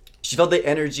that she felt the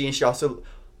energy, and she also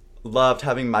loved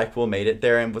having Mike Will Made It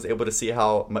there, and was able to see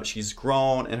how much she's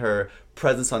grown, and her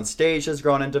presence on stage has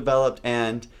grown and developed,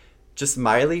 and just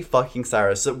Miley fucking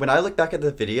Cyrus. So when I look back at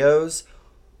the videos,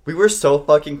 we were so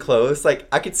fucking close. Like,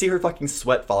 I could see her fucking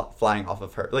sweat flying off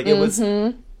of her. Like, it was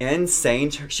insane.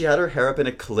 She had her hair up in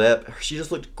a clip. She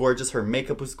just looked gorgeous. Her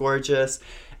makeup was gorgeous.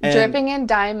 And Dripping in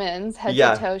diamonds, head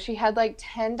yeah, to toe. She had like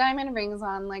 10 diamond rings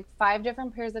on, like 5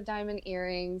 different pairs of diamond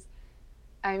earrings.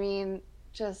 I mean,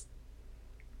 just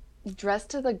dressed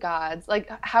to the gods.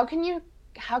 Like, how can you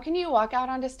walk out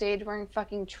onto stage wearing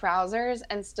fucking trousers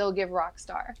and still give rock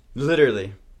star?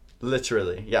 literally.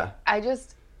 Literally, yeah. I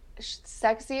just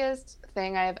sexiest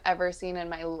thing I have ever seen in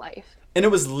my life. And it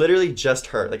was literally just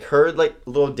her. Like, her, like,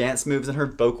 little dance moves and her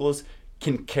vocals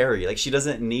can carry. Like, she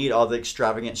doesn't need all the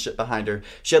extravagant shit behind her.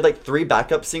 She had, like, 3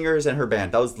 backup singers in her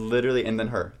band. That was literally, and then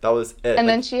her. That was it. And like,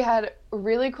 then she had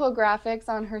really cool graphics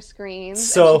on her screens.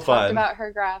 so and she talked fun. about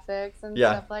her graphics and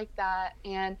Yeah. stuff like that.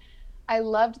 And I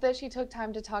loved that she took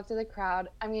time to talk to the crowd.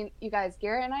 I mean, you guys,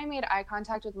 Garrett and I made eye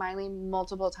contact with Miley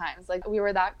multiple times. Like, we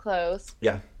were that close.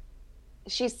 Yeah.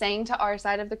 She sang to our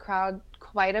side of the crowd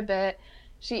quite a bit.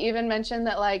 She even mentioned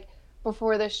that, like,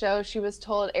 before the show, she was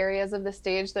told areas of the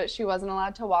stage that she wasn't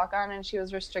allowed to walk on and she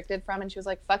was restricted from. And she was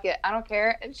like, fuck it, I don't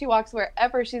care. And she walks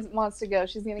wherever she wants to go.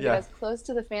 She's going to get Yeah. as close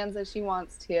to the fans as she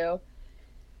wants to.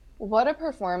 What a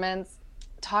performance.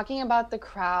 Talking about the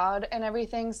crowd and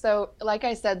everything. So, like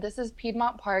I said, this is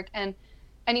Piedmont Park. And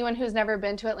anyone who's never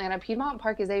been to Atlanta, Piedmont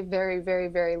Park is a very, very,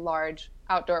 very large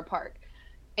outdoor park.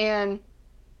 And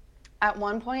at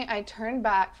one point, I turned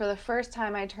back. For the first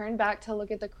time, I turned back to look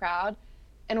at the crowd.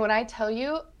 And when I tell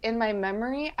you, in my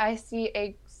memory, I see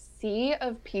a sea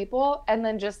of people and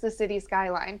then just the city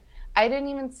skyline. I didn't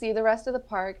even see the rest of the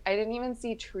park. I didn't even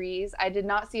see trees. I did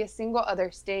not see a single other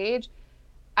stage.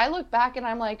 I look back and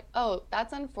I'm like, oh,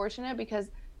 that's unfortunate because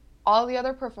all the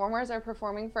other performers are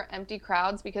performing for empty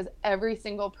crowds because every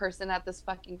single person at this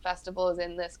fucking festival is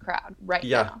in this crowd right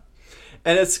Yeah. now.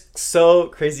 And it's so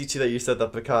crazy, too, that you said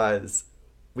that because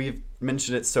we've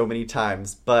mentioned it so many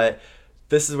times. But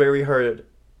this is where we heard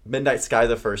Midnight Sky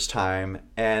the first time,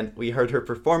 and we heard her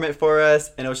perform it for us,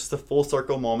 and it was just a full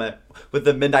circle moment with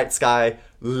the Midnight Sky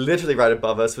literally right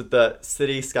above us, with the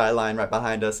city skyline right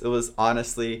behind us. It was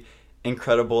honestly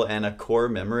incredible and a core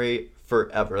memory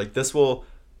forever. Like, this will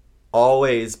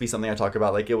always be something I talk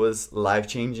about. Like, it was life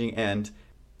changing, and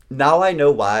now I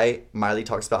know why Miley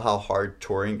talks about how hard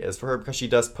touring is for her, because she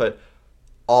does put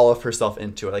all of herself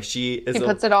into it. Like, She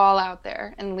puts it all out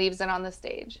there and leaves it on the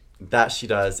stage. That she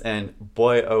does, and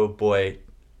boy, oh boy,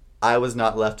 I was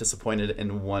not left disappointed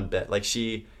in one bit. Like,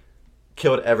 she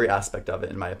killed every aspect of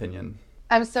it, in my opinion.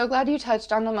 I'm so glad you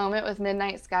touched on the moment with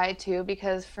Midnight Sky too,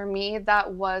 because for me,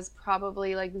 that was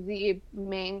probably like the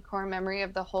main core memory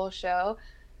of the whole show.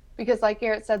 Because like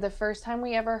Garrett said, the first time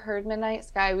we ever heard Midnight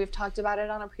Sky, we've talked about it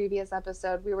on a previous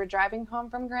episode. We were driving home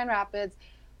from Grand Rapids.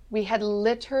 We had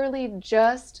literally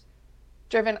just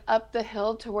driven up the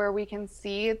hill to where we can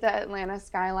see the Atlanta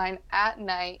skyline at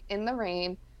night in the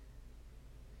rain.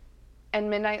 And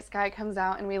Midnight Sky comes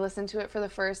out and we listen to it for the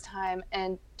first time.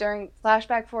 And during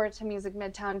flashback forward to Music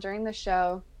Midtown during the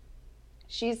show,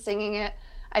 she's singing it.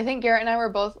 I think Garrett and I were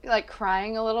both like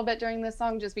crying a little bit during this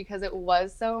song just because it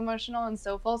was so emotional and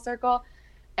so full circle.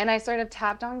 And I sort of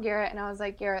tapped on Garrett and I was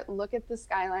like, Garrett, look at the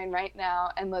skyline right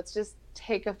now and let's just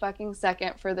take a fucking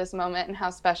second for this moment and how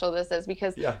special this is,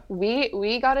 because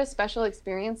we got a special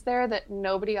experience there that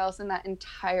nobody else in that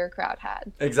entire crowd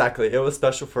had. Exactly. It was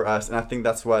special for us, and I think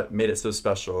that's what made it so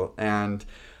special. And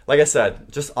like I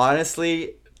said, just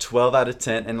honestly, 12 out of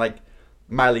 10. And like,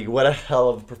 Miley, what a hell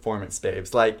of a performance,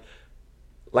 babes. Like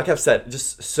I've said,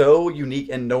 just so unique,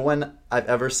 and no one I've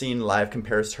ever seen live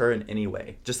compares to her in any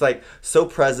way. Just like so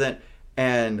present,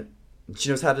 and she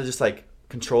knows how to just like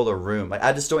control a room. Like,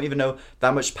 I just don't even know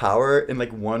that much power in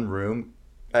like one room.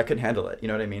 I couldn't handle it. You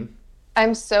know what I mean?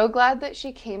 I'm so glad that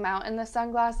she came out in the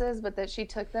sunglasses, but that she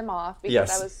took them off,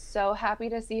 because I was so happy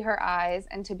to see her eyes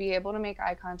and to be able to make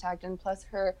eye contact. And plus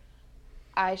her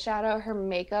eyeshadow, her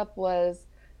makeup was,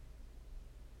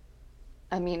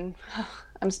 I mean,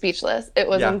 I'm speechless. It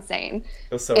was insane.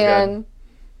 It was so good. And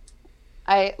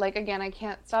I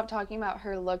can't stop talking about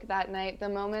her look that night. The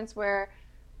moments where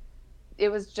it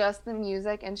was just the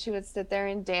music and she would sit there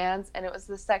and dance, and it was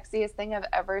the sexiest thing I've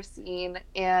ever seen.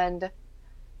 And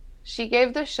she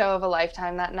gave the show of a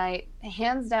lifetime that night.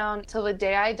 Hands down, till the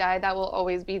day I die, that will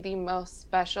always be the most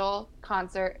special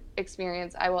concert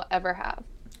experience I will ever have.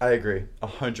 I agree,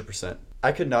 100%.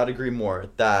 I could not agree more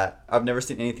that I've never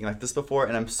seen anything like this before,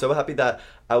 and I'm so happy that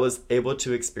I was able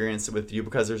to experience it with you,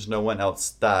 because there's no one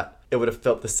else that it would have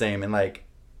felt the same. And like,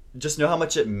 just know how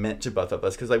much it meant to both of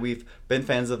us, because like, we've been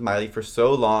fans of Miley for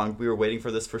so long. We were waiting for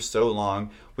this for so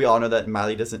long. We all know that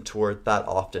Miley doesn't tour that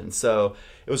often, so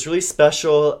it was really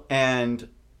special and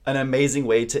an amazing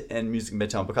way to end Music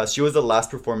Midtown, because she was the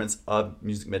last performance of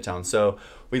Music Midtown. So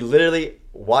we literally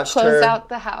watched her close out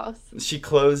the house. She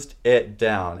closed it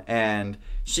down and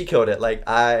she killed it. Like,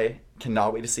 I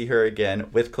cannot wait to see her again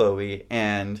with Chloe,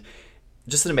 and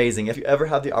just an amazing. If you ever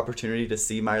have the opportunity to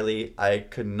see Miley, I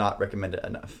could not recommend it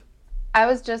enough. I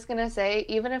was just gonna say,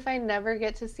 even if I never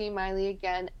get to see Miley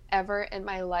again ever in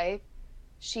my life,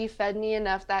 she fed me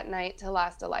enough that night to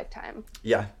last a lifetime.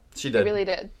 Yeah, she did. She really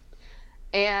did.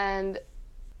 And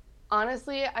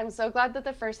honestly, I'm so glad that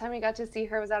the first time we got to see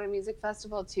her was at a music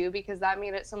festival too, because that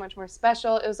made it so much more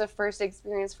special. It was a first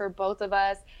experience for both of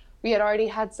us. We had already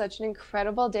had such an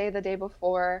incredible day the day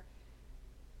before.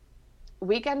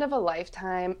 Weekend of a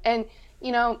lifetime. And,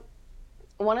 you know,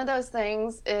 one of those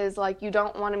things is like, you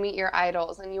don't want to meet your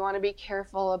idols and you want to be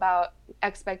careful about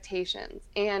expectations.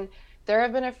 And there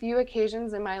have been a few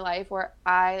occasions in my life where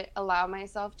I allow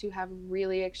myself to have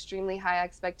really extremely high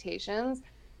expectations.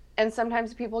 And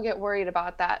sometimes people get worried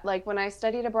about that. Like when I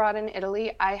studied abroad in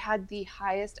Italy, I had the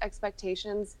highest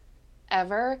expectations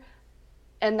ever.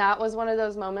 And that was one of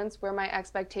those moments where my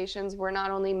expectations were not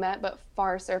only met, but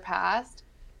far surpassed.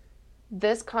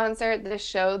 This concert, this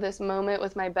show, this moment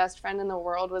with my best friend in the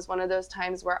world was one of those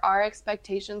times where our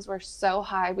expectations were so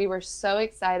high. We were so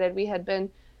excited. We had been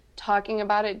talking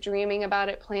about it, dreaming about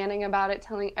it, planning about it,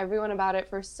 telling everyone about it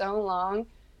for so long.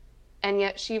 And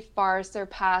yet she far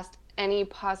surpassed any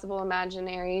possible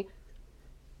imaginary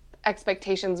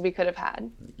expectations we could have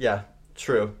had. Yeah,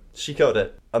 true. She killed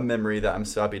it. A memory that I'm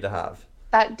so happy to have.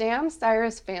 That damn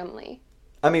Cyrus family.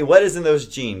 I mean, what is in those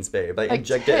genes, babe? Like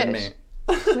inject Tish, it in me.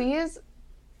 Please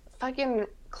fucking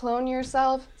clone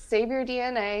yourself, save your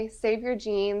DNA, save your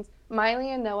genes.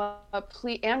 Miley and Noah,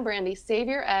 please, and Brandy, save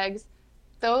your eggs.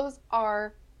 Those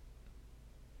are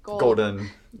golden.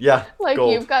 Yeah, like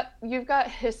gold. you've got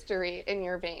history in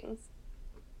your veins.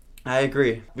 I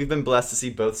agree. We've been blessed to see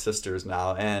both sisters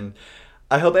now, and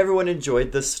I hope everyone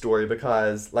enjoyed this story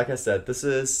because, like I said, this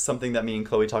is something that me and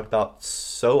Chloe talk about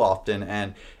so often,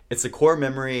 and it's a core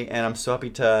memory, and I'm so happy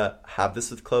to have this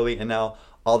with Chloe, and now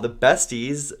all the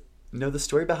besties know the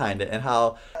story behind it and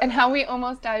how we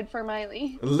almost died for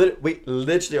Miley. we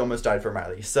literally almost died for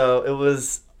Miley. So it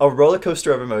was a roller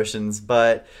coaster of emotions,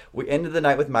 but we ended the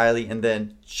night with Miley, and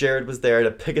then Jared was there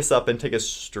to pick us up and take us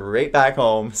straight back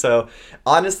home. So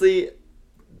honestly,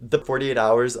 the 48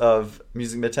 hours of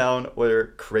Music Midtown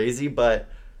were crazy, but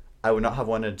I would not have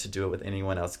wanted to do it with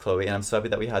anyone else, Chloe. And I'm so happy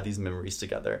that we had these memories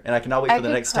together. And I cannot wait for the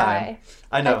next time.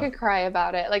 I know. I could cry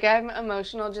about it. Like, I'm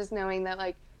emotional just knowing that,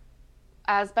 like,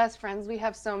 as best friends, we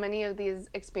have so many of these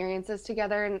experiences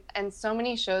together and so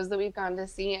many shows that we've gone to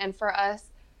see. And for us,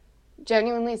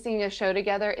 genuinely seeing a show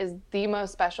together is the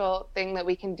most special thing that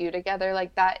we can do together.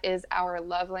 Like, that is our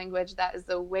love language. That is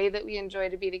the way that we enjoy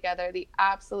to be together, the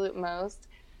absolute most.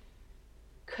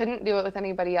 Couldn't do it with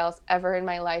anybody else ever in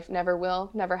my life. Never will,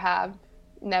 never have,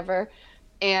 never.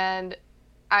 And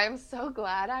I'm so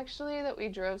glad actually that we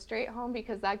drove straight home,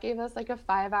 because that gave us like a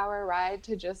 5-hour ride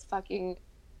to just fucking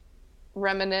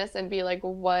reminisce and be like,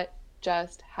 what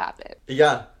just happened?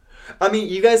 Yeah. I mean,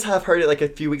 you guys have heard it like a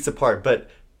few weeks apart, but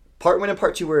part 1 and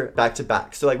part 2 were back to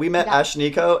back. So like we met Ash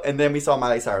Nico, and then we saw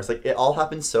Miley Cyrus. Like it all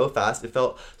happened so fast. It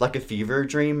felt like a fever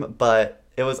dream, but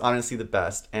it was honestly the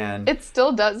best. And it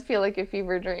still does feel like a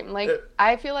fever dream. Like,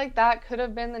 I feel like that could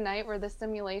have been the night where the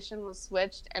simulation was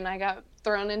switched and I got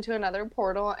thrown into another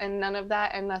portal, and none of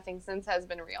that and nothing since has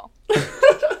been real.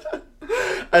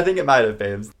 I think it might have,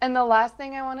 babes. And the last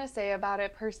thing I want to say about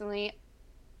it personally,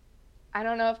 I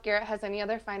don't know if Garrett has any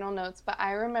other final notes, but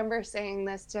I remember saying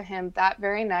this to him that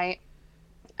very night.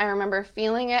 I remember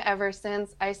feeling it ever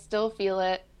since. I still feel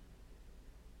it.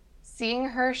 Seeing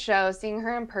her show, seeing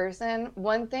her in person,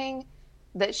 one thing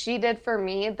that she did for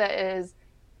me that is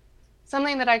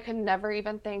something that I could never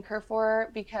even thank her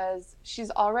for, because she's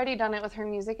already done it with her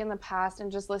music in the past,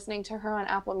 and just listening to her on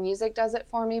Apple Music does it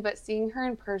for me, but seeing her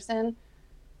in person,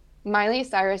 Miley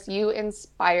Cyrus, you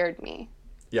inspired me.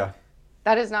 Yeah.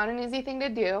 That is not an easy thing to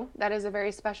do. That is a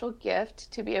very special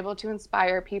gift to be able to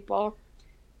inspire people.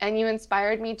 And you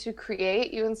inspired me to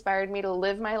create. You inspired me to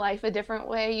live my life a different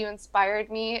way. You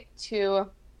inspired me to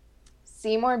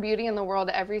see more beauty in the world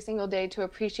every single day, to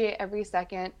appreciate every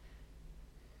second.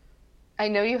 I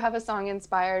know you have a song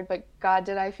Inspired, but God,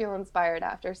 did I feel inspired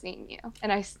after seeing you.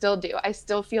 And I still do. I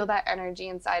still feel that energy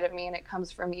inside of me, and it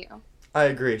comes from you. I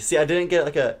agree. See, I didn't get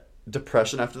like a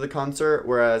depression after the concert,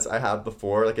 whereas I have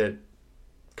before, like a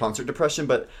concert depression.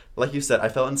 But like you said, I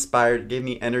felt inspired. It gave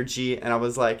me energy, and I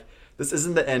was like, this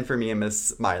isn't the end for me and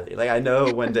Miss Miley. Like, I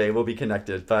know one day we'll be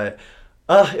connected, but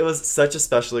it was such a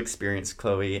special experience,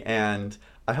 Chloe, and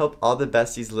I hope all the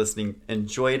besties listening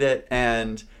enjoyed it.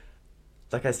 And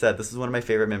like I said, this is one of my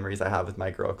favorite memories I have with my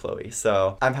girl, Chloe.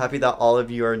 So I'm happy that all of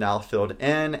you are now filled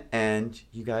in, and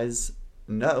you guys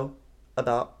know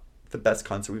about the best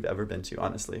concert we've ever been to,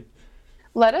 honestly.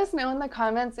 Let us know in the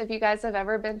comments if you guys have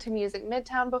ever been to Music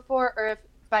Midtown before, or if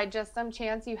by just some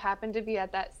chance you happen to be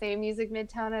at that same Music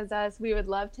Midtown as us. We would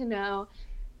love to know.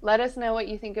 Let us know what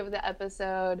you think of the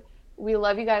episode. We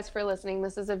love you guys for listening.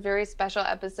 This is a very special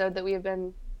episode that we have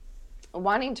been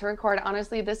wanting to record.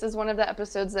 Honestly, this is one of the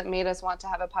episodes that made us want to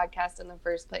have a podcast in the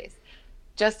first place,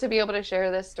 just to be able to share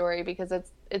this story, because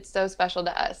it's so special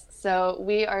to us. So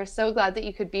we are so glad that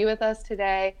you could be with us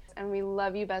today, and we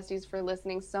love you besties for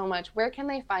listening so much. Where can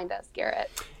they find us,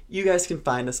 Garrett? You guys can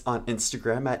find us on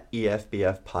Instagram at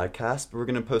EFBF Podcast. We're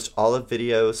going to post all of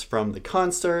videos from the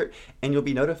concert, and you'll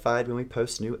be notified when we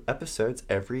post new episodes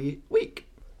every week.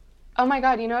 Oh my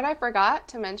God, you know what I forgot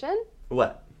to mention?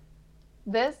 What?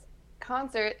 This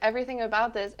concert, everything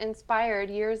about this inspired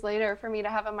years later for me to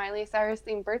have a Miley Cyrus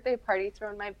themed birthday party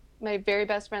thrown my very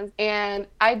best friends, and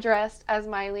I dressed as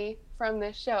Miley from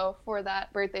this show for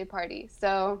that birthday party.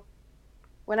 So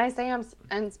when I say I'm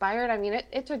inspired, I mean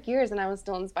it took years and I was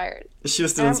still inspired. She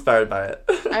was still inspired by it.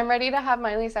 I'm ready to have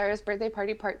Miley Cyrus birthday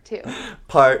party part 2.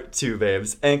 Part 2,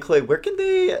 babes. And Chloe, where can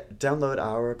they download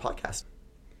our podcast?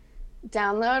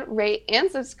 Download, rate, and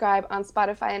subscribe on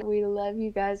Spotify, and we love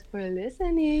you guys for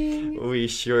listening. We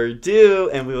sure do,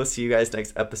 and we will see you guys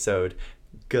next episode.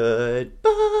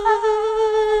 Goodbye.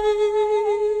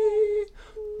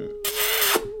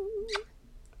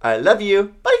 I love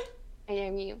you. Bye. I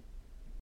am you.